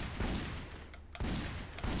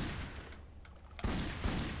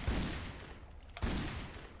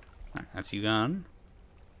 Alright, that's you gone.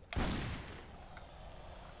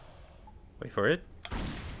 Wait for it.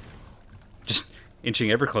 Just inching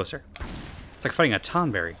ever closer. It's like fighting a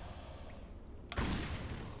tonberry.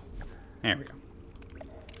 There we go.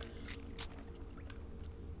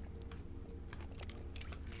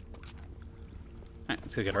 Alright,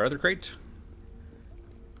 let's go get our other crate.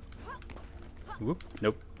 Whoop,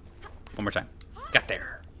 nope. One more time. Got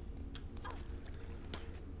there.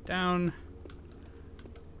 Down.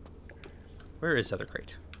 Where is other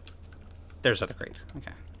crate? There's other crate.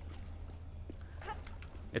 Okay.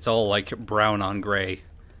 It's all like brown on gray.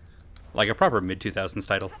 Like a proper mid-2000s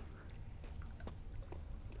title.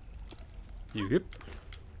 Yep.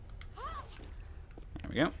 There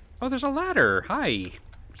we go. Oh, there's a ladder. Hi.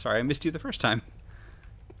 Sorry, I missed you the first time.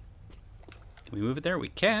 Can we move it there? We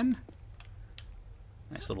can.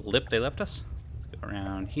 Nice little lip they left us. Let's go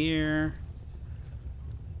around here.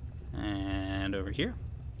 And over here.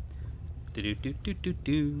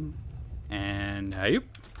 Do-do-do-do-do-do. And yep.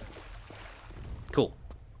 Cool.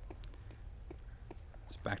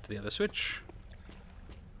 Let's back to the other switch.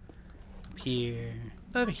 Up here.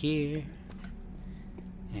 Over here.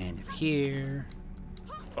 And up here.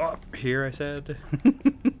 Up here, I said.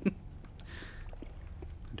 And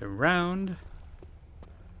around.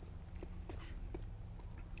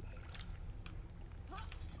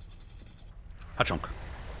 Ha-chunk.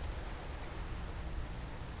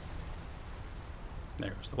 There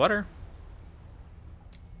goes the water.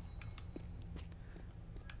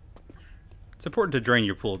 It's important to drain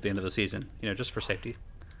your pool at the end of the season, you know, just for safety.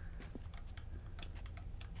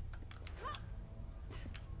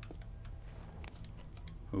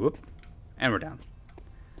 Whoop. And we're down.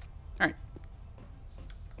 Alright.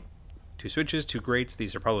 2 switches, 2 grates.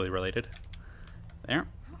 These are probably related. There.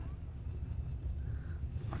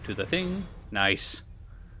 Onto the thing. Nice.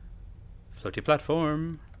 Floaty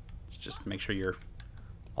platform. Let's just make sure you're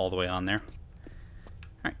all the way on there.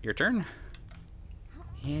 Alright, your turn.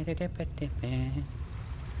 And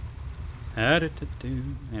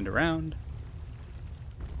around.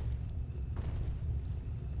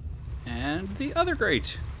 And the other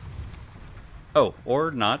grate. Oh,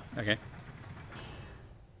 or not. Okay.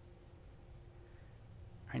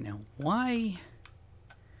 Alright, now why?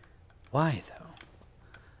 Why though?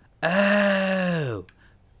 Oh!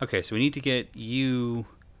 Okay, so we need to get you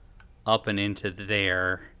up and into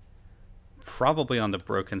there. Probably on the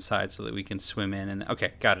broken side so that we can swim in. And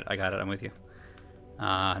okay, got it. I got it. I'm with you.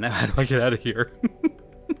 Now how do I get out of here?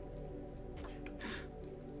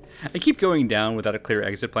 I keep going down without a clear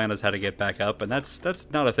exit plan as how to get back up, and that's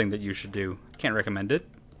not a thing that you should do. Can't recommend it.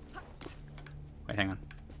 Wait, hang on.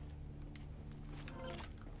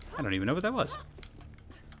 I don't even know what that was.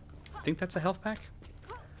 I think that's a health pack.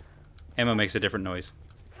 Ammo makes a different noise.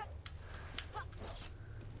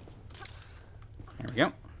 There we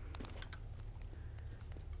go.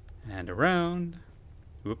 And around.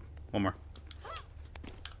 Whoop, one more.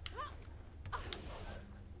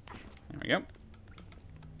 There we go.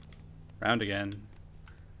 Round again.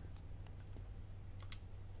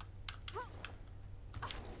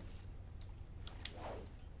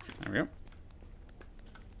 There we go. I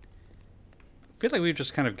feel like we've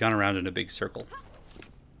just kind of gone around in a big circle.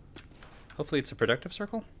 Hopefully it's a productive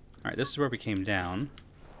circle. Alright, this is where we came down.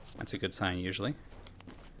 That's a good sign usually.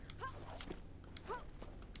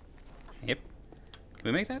 Yep. Can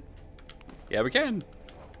we make that? Yeah, we can.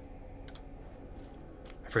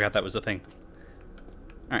 I forgot that was the thing.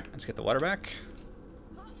 Alright, let's get the water back.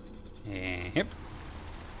 Yep.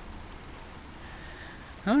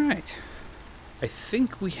 Alright. I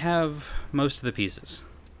think we have most of the pieces.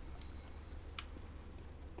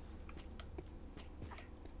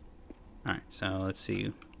 Alright, so let's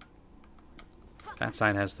see. That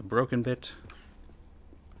side has the broken bit.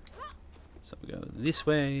 So we go this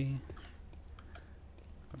way.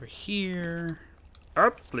 Over here.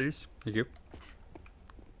 Up, please. Thank you.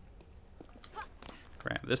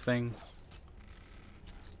 Grab this thing.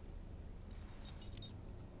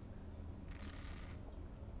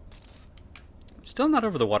 Still not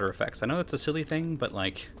over the water effects. I know it's a silly thing, but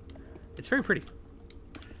like, it's very pretty.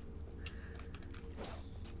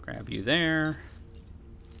 Grab you there.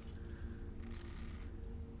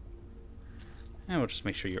 And we'll just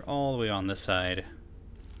make sure you're all the way on this side.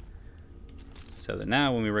 So that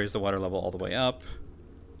now when we raise the water level all the way up,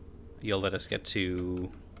 you'll let us get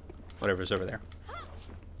to whatever's over there.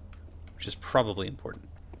 Which is probably important.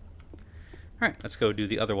 Alright, let's go do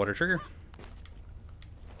the other water trigger.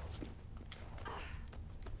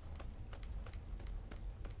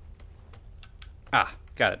 Ah,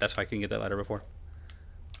 got it. That's why I couldn't get that ladder before.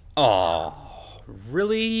 Oh,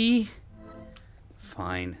 really?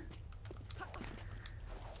 Fine.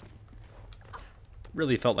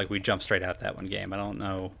 Really felt like we jumped straight out that one game. I don't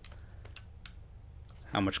know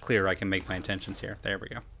how much clearer I can make my intentions here. There we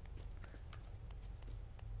go.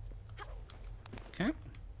 Okay.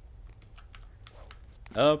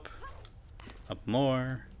 Up. Up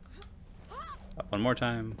more. Up one more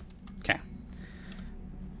time. Okay.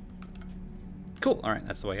 Cool. Alright,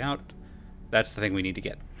 that's the way out. That's the thing we need to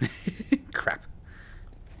get. Crap.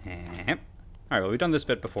 Alright, well, we've done this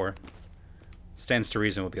bit before. Stands to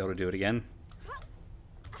reason we'll be able to do it again.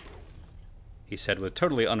 He said with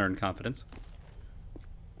totally unearned confidence.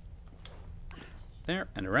 There,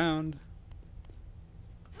 and around.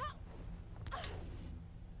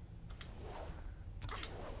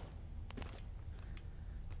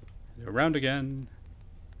 And around again.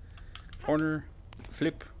 Corner.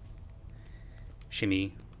 Flip.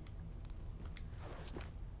 Shimmy.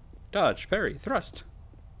 Dodge, parry, thrust.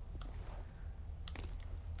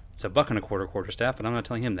 It's $1.25 quarterstaff, but I'm not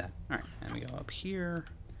telling him that. Alright, and we go up here.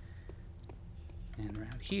 And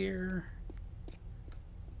around here.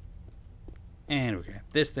 And we grab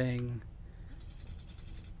this thing.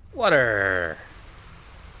 Water!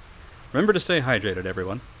 Remember to stay hydrated,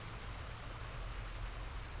 everyone.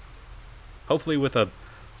 Hopefully with a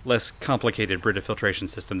less complicated Brita filtration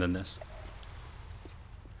system than this.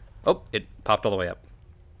 Oh, it popped all the way up.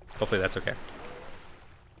 Hopefully that's okay.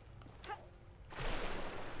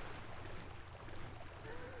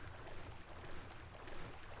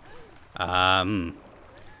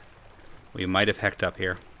 We might have hecked up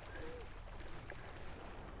here.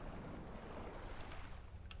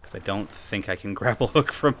 Because I don't think I can grapple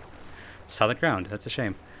hook from solid ground. That's a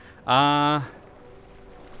shame. Dang.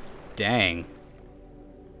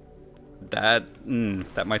 That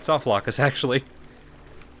might soft lock us, actually.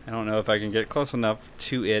 I don't know if I can get close enough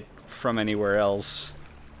to it from anywhere else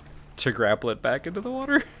to grapple it back into the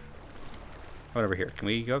water. What over here? Can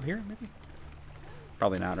we go up here, maybe?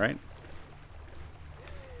 Probably not, right?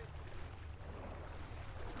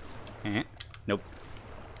 Nope.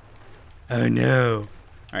 Oh no.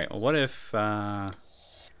 Alright, well what if I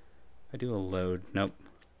do a load? Nope.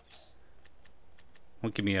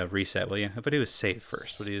 Won't give me a reset, will you? If I do a save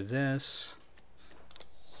first, we'll do this.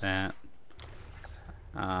 That.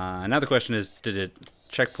 Now the question is, did it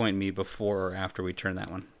checkpoint me before or after we turn that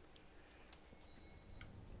one?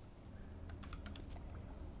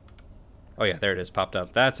 Oh yeah, there it is, popped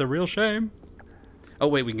up. That's a real shame. Oh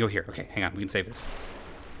wait, we can go here. Okay, hang on, we can save this.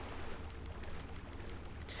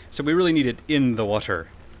 So we really need it in the water.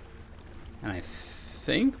 And I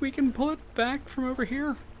think we can pull it back from over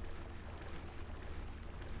here.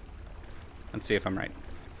 Let's see if I'm right.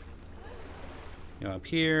 Go up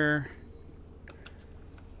here.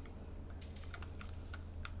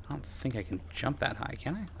 I don't think I can jump that high,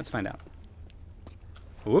 can I? Let's find out.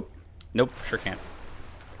 Whoop. Nope, sure can't.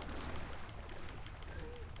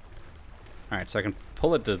 Alright, so I can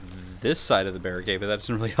pull it to this side of the barricade, but that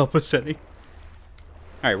doesn't really help us any.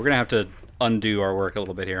 Alright, we're going to have to undo our work a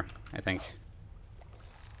little bit here, I think.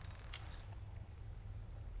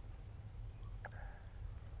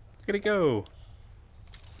 Look at it go!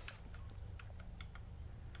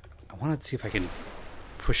 I wanted to see if I can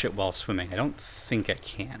push it while swimming. I don't think I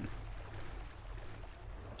can.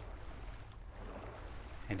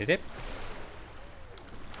 And did it?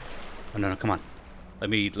 Oh no, no, come on.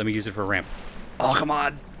 Let me use it for a ramp. Oh, come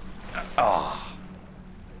on! Oh.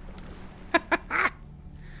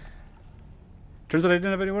 Turns out I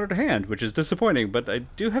didn't have any water to hand, which is disappointing, but I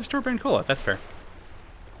do have store-brand cola. That's fair.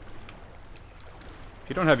 If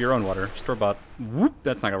you don't have your own water, store-bought, whoop,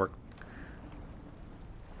 that's not gonna work.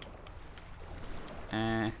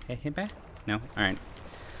 No? Alright.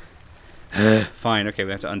 Fine, okay,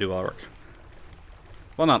 we have to undo all our work.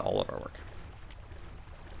 Well, not all of our work.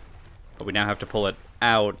 But we now have to pull it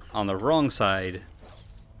out on the wrong side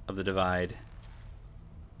of the divide.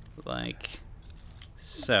 Like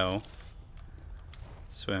so.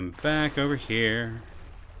 Swim back over here.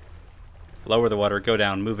 Lower the water, go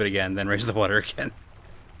down, move it again, then raise the water again.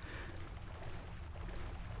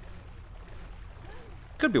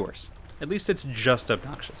 Could be worse. At least it's just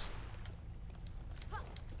obnoxious.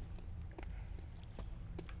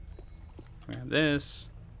 Grab this.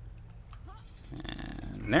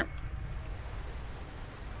 And there.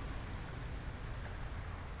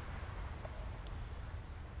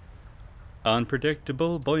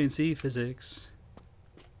 Unpredictable buoyancy physics.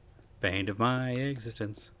 Bane of my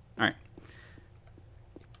existence. Alright.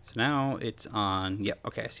 So now it's on... Yep,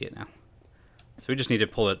 okay, I see it now. So we just need to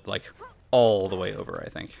pull it, like, all the way over, I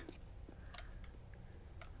think.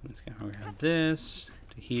 Let's go grab this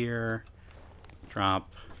to here.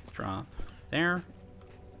 Drop, drop, there.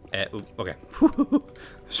 Ooh, okay. I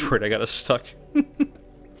was worried I got us stuck.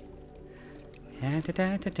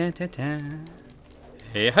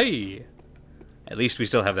 Hey, hey! At least we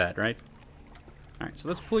still have that, right? Alright, so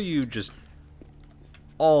let's pull you just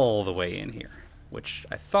all the way in here, which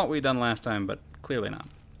I thought we'd done last time, but clearly not.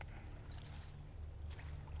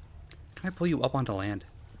 Can I pull you up onto land?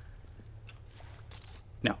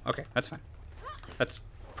 No, okay, that's fine. That's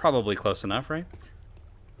probably close enough, right?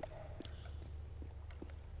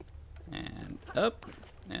 And up,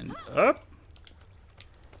 and up.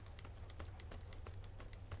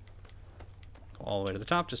 Go all the way to the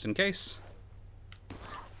top, just in case.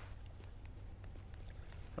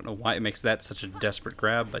 Don't know why it makes that such a desperate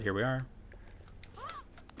grab, but here we are.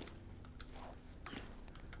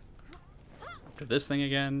 Up to this thing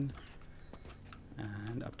again.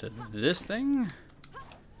 And up to this thing.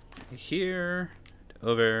 Here.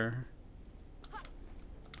 Over.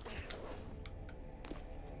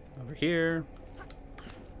 Over here.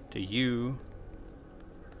 To you.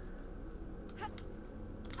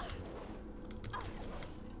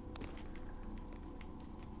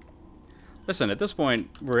 Listen, at this point,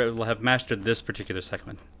 we'll have mastered this particular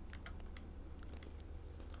segment.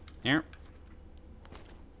 Here.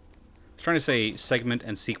 I was trying to say segment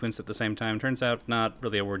and sequence at the same time. Turns out not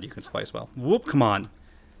really a word you can splice well. Whoop, come on.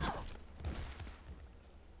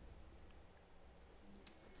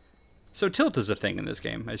 So tilt is a thing in this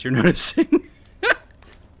game, as you're noticing.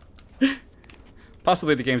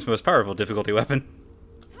 Possibly the game's most powerful difficulty weapon.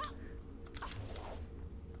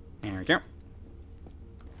 There we go.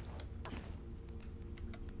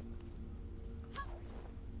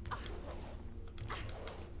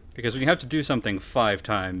 Because when you have to do something 5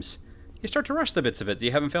 times, you start to rush the bits of it that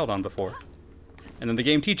you haven't failed on before. And then the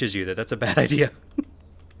game teaches you that that's a bad idea.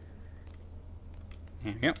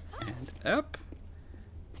 There we go. And up.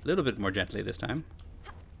 A little bit more gently this time.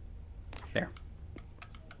 There.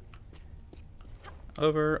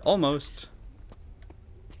 Over. Almost.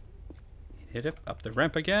 Hit it. Up the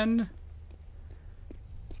ramp again.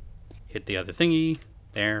 Hit the other thingy.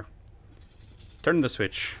 There. Turn the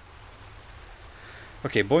switch.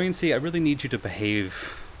 Okay, buoyancy, I really need you to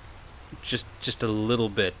behave just a little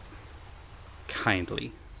bit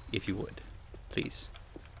kindly, if you would. Please.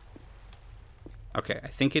 Okay, I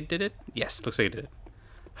think it did it. Yes, looks like it did it.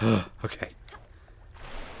 Okay.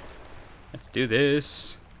 Let's do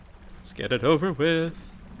this. Let's get it over with.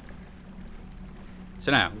 So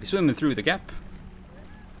now, we swim through the gap.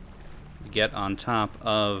 We get on top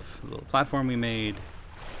of the little platform we made.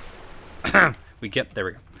 There we go.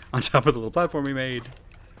 On top of the little platform we made.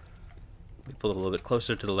 We pull it a little bit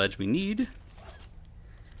closer to the ledge we need.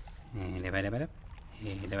 Hey.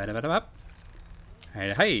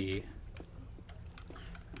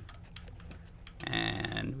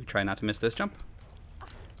 And we try not to miss this jump.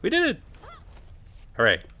 We did it!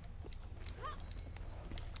 Hooray.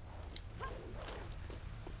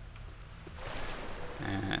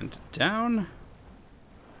 And down.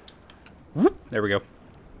 Whoop! There we go.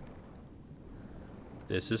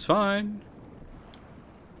 This is fine.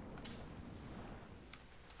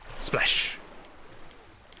 Splash!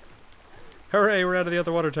 Hooray, we're out of the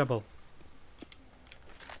other water temple.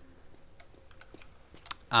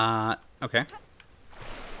 Okay.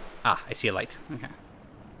 Ah, I see a light. Okay.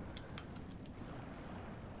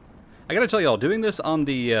 I gotta tell y'all, doing this on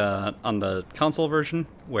the console version,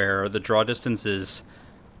 where the draw distance is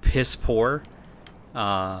piss poor,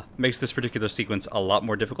 makes this particular sequence a lot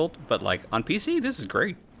more difficult, but like on PC, this is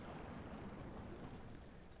great.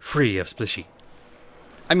 Free of Splishy.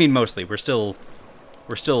 I mean, mostly. We're still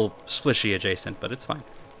Splishy adjacent, but it's fine.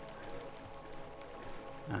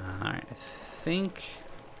 Alright, I think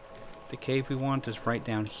the cave we want is right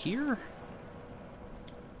down here.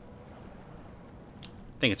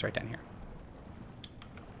 I think it's right down here.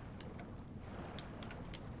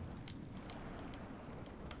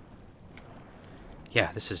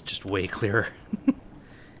 Yeah, this is just way clearer.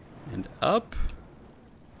 And up.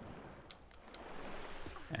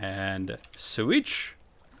 And switch.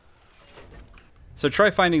 So try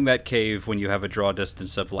finding that cave when you have a draw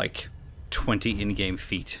distance of like 20 in-game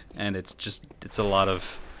feet. And it's a lot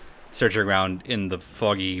of searching around in the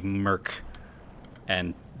foggy murk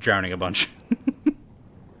and drowning a bunch.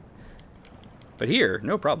 But here,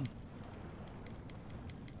 no problem.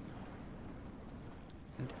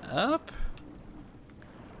 And up.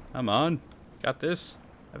 Come on. Got this.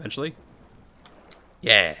 Eventually.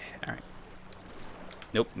 Yeah. Alright.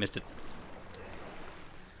 Nope, missed it.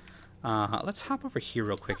 Let's hop over here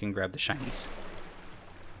real quick and grab the shinies.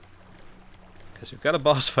 Because we've got a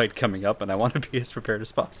boss fight coming up and I want to be as prepared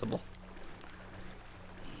as possible.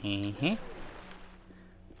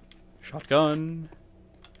 Shotgun.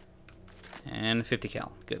 And 50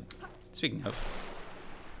 cal. Good. Speaking of.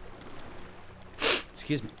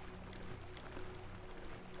 Excuse me.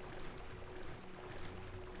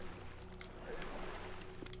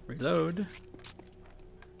 Reload.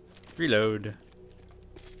 Reload.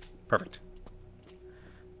 Perfect.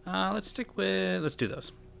 Let's do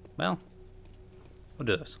those. Well, we'll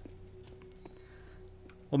do those.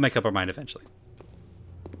 We'll make up our mind eventually.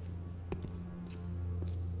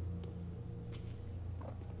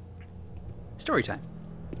 Story time.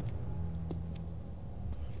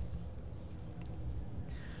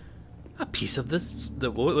 A piece of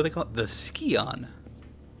what do they call it? The Scion.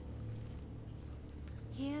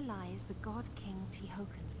 Here lies the god king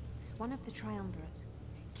Tihocan, one of the Triumvirate,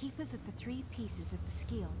 keepers of the 3 pieces of the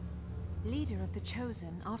Scion, leader of the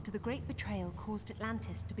Chosen after the great betrayal caused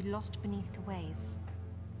Atlantis to be lost beneath the waves.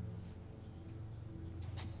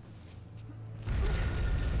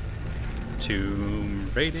 Tomb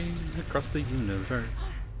raiding across the universe.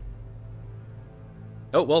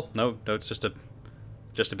 Oh well, no, it's just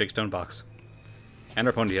a big stone box. And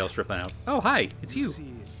our ponytail's ripping out. Oh hi, it's you.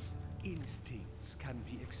 See, instincts can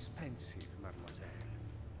be expensive, mademoiselle.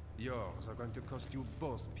 Yours are going to cost you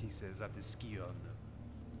both pieces of the Scion.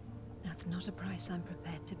 That's not a price I'm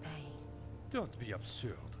prepared to pay. Don't be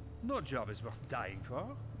absurd. No job is worth dying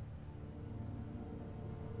for.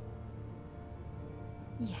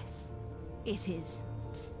 Yes, it is.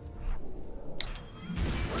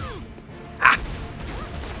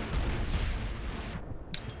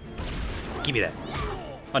 Give me that.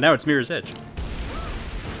 Oh, now it's Mirror's Edge.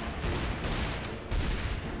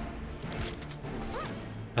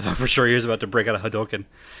 I thought for sure he was about to break out a Hadouken.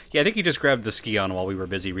 Yeah, I think he just grabbed the Scion while we were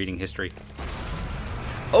busy reading history.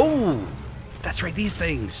 Oh! That's right, these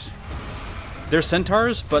things! They're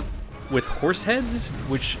centaurs, but with horse heads,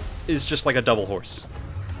 which is just like a double horse.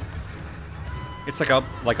 It's like a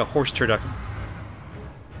horse turducken.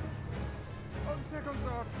 On second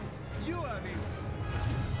thought, you have it.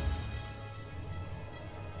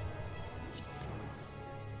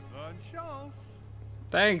 Bonne chance.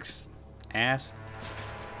 Thanks, ass.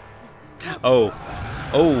 Oh.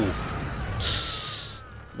 Oh.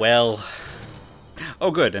 Well.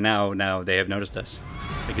 Oh, good. And now they have noticed us.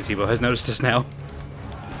 The gazebo has noticed us now.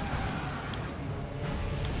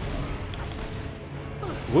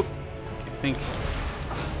 Whoop. Can't think.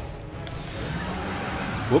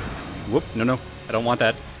 Whoop. Whoop. No. I don't want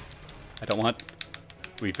that. I don't want...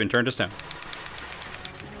 We've been turned to stone.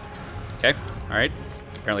 Okay. Alright.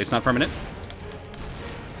 Apparently it's not permanent.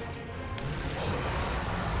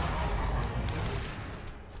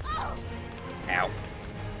 Ow.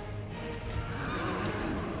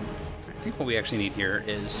 I think what we actually need here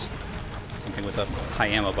is something with a high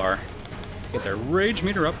ammo bar. Get their rage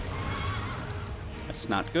meter up. That's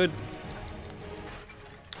not good.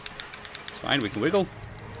 It's fine, we can wiggle.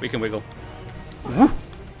 We can wiggle. Woo!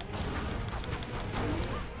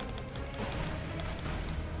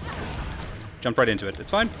 Jump right into it.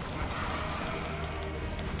 It's fine.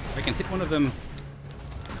 If I can hit one of them...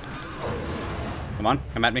 Come on,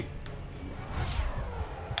 come at me.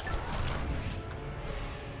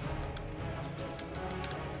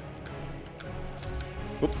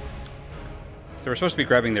 Whoop. So we're supposed to be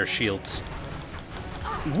grabbing their shields.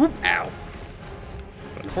 Whoop! Ow!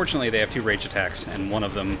 But unfortunately they have 2 rage attacks, and one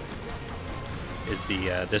of them is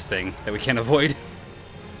the this thing that we can't avoid.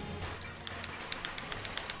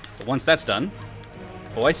 But once that's done...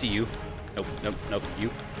 Oh, I see you. Nope,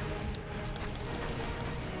 you.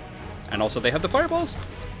 And also they have the fireballs.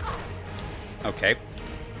 Okay.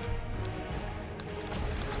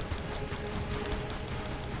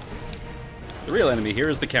 The real enemy here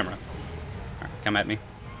is the camera. Alright, come at me.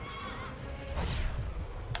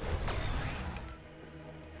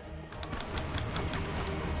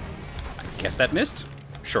 I guess that missed?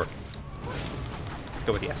 Sure. Let's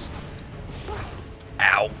go with yes.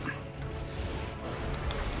 Ow.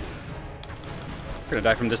 We're gonna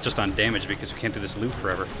die from this just on damage because we can't do this loop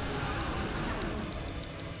forever.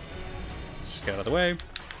 Let's just get out of the way.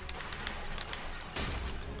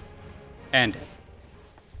 And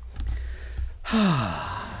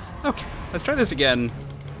okay, let's try this again.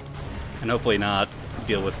 And hopefully not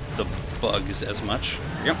deal with the bugs as much.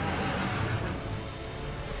 There we go.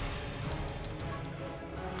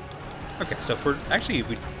 Okay, so if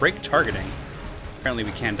we break targeting, apparently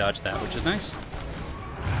we can dodge that, which is nice.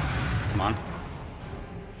 Come on.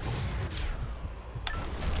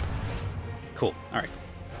 Cool, alright.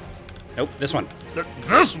 Nope, this one.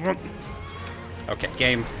 This one! Okay,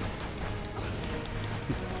 game.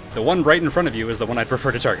 The one right in front of you is the one I'd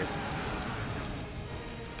prefer to target.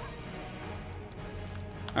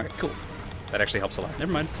 Alright, cool. That actually helps a lot.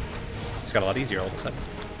 Never mind. It's got a lot easier all of a sudden.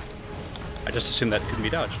 I just assumed that couldn't be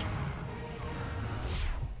dodged.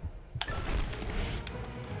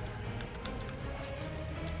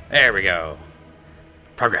 There we go.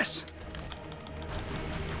 Progress.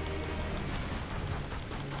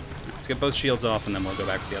 Let's get both shields off and then we'll go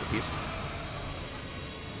back to the other piece.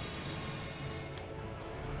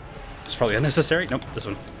 It's probably unnecessary. Nope, this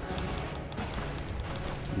one.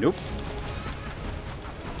 Nope.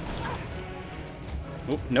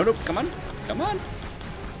 Oh, no, nope, come on. Come on.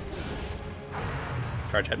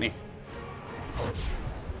 Charge at me.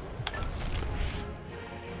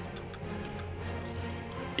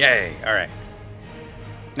 Yay, alright.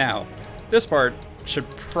 Now, this part should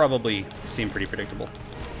probably seem pretty predictable.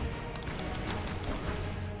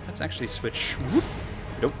 Let's actually switch. Whoop.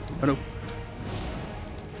 Nope, oh no.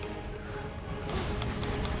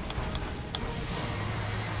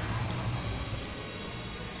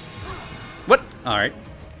 What? Alright.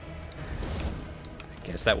 I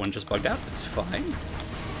guess that one just bugged out. That's fine.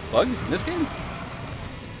 Bugs in this game?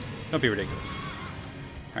 Don't be ridiculous.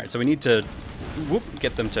 Alright, so we need to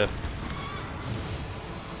get them to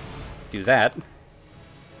do that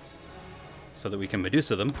so that we can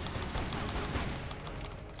Medusa them.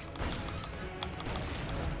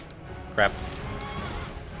 Crap.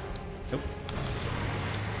 Nope.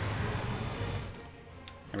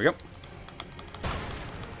 There we go.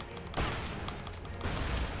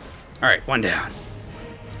 Alright, one down.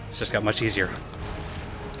 It's just got much easier.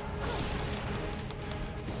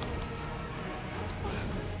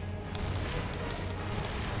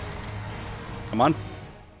 Come on.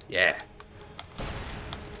 Yeah.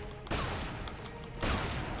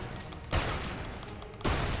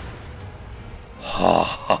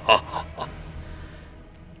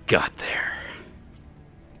 Got there.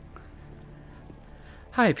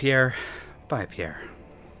 Hi, Pierre. Bye, Pierre.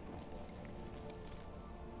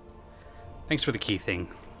 Thanks for the key thing.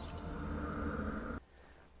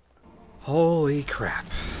 Holy crap.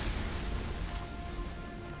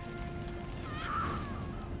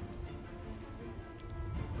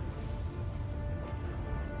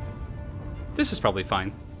 This is probably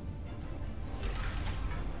fine.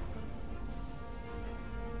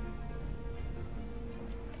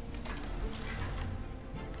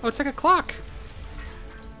 Oh, it's like a clock.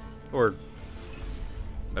 Or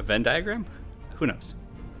a Venn diagram? Who knows?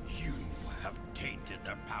 You have tainted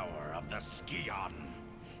the power of the Scion.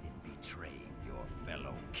 In betraying your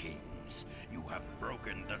fellow kings, you have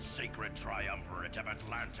broken the sacred triumvirate of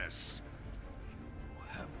Atlantis. You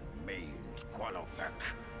have maimed Qualopec,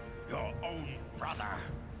 your own brother.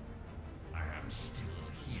 I am still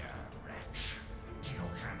here, wretch.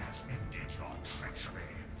 Tiokan has ended your treachery.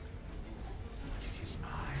 But it is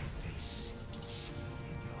my face you will see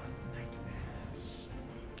in your nightmares.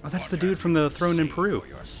 Oh, that's the dude from the throne in Peru.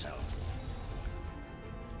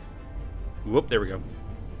 Whoop, there we go.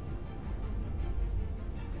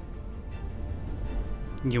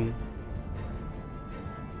 Yoom.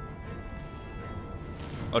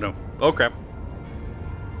 Oh no. Oh crap.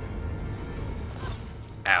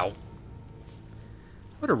 Ow.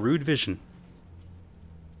 What a rude vision.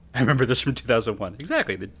 I remember this from 2001.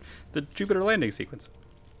 Exactly, the Jupiter landing sequence.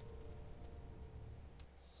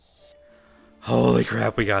 Holy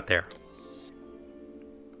crap, we got there.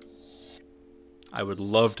 I would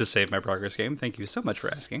love to save my progress game. Thank you so much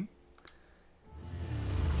for asking.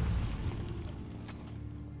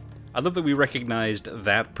 I love that we recognized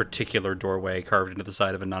that particular doorway carved into the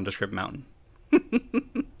side of a nondescript mountain.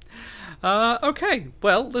 Okay,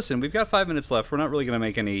 well, listen, we've got 5 minutes left. We're not really going to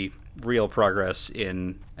make any real progress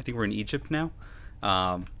in... I think we're in Egypt now,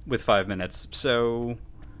 with 5 minutes. So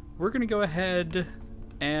we're going to go ahead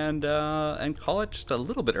and call it just a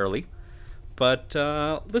little bit early. But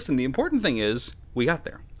listen, the important thing is we got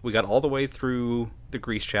there. We got all the way through the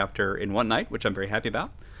Greece chapter in one night, which I'm very happy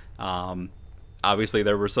about. Obviously,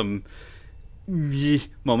 there were some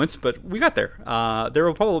moments, but we got there. There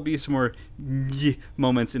will probably be some more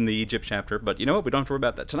moments in the Egypt chapter, but you know what? We don't have to worry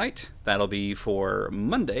about that tonight. That'll be for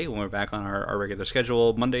Monday when we're back on our regular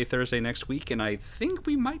schedule, Monday, Thursday next week, and I think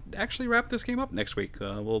we might actually wrap this game up next week.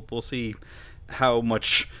 We'll see how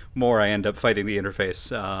much more I end up fighting the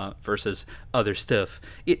interface versus other stuff.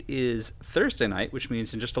 It is Thursday night, which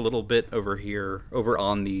means in just a little bit over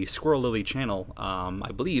on the Squirrel Lily channel,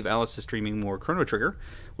 I believe Alice is streaming more Chrono Trigger,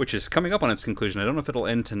 which is coming up on its conclusion. I don't know if it'll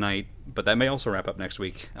end tonight, but that may also wrap up next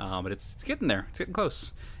week. But it's getting there. It's getting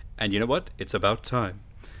close. And you know what? It's about time.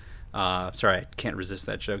 Sorry, I can't resist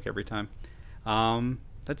that joke every time.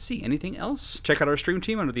 Let's see, anything else? Check out our stream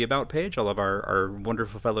team under the About page, all of our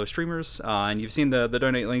wonderful fellow streamers. And you've seen the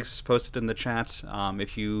donate links posted in the chat.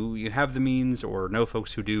 If you have the means or know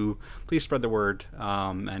folks who do, please spread the word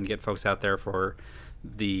and get folks out there for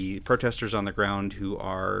the protesters on the ground who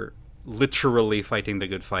are literally fighting the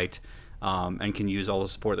good fight and can use all the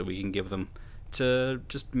support that we can give them to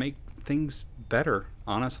just make things better,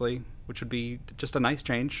 honestly, which would be just a nice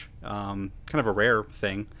change. Kind of a rare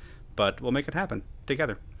thing, but we'll make it happen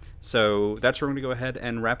together. So that's where we're going to go ahead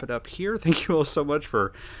and wrap it up here. Thank you all so much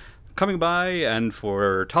for coming by and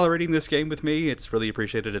for tolerating this game with me. It's really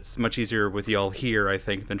appreciated. It's much easier with y'all here, I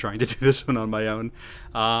think, than trying to do this one on my own.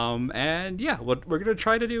 And yeah, we're going to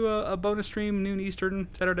try to do a bonus stream noon Eastern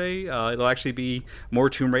Saturday. It'll actually be more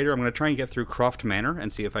Tomb Raider. I'm going to try and get through Croft Manor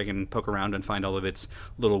and see if I can poke around and find all of its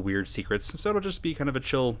little weird secrets. So it'll just be kind of a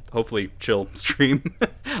chill, hopefully chill stream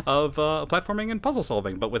of platforming and puzzle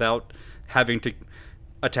solving, but without having to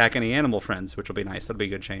attack any animal friends, which will be nice. That'll be a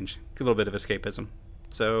good change. A little bit of escapism.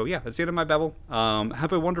 So yeah, that's the end of my babble.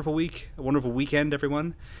 Have a wonderful week, a wonderful weekend,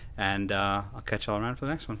 everyone, and I'll catch y'all around for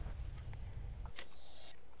the next one.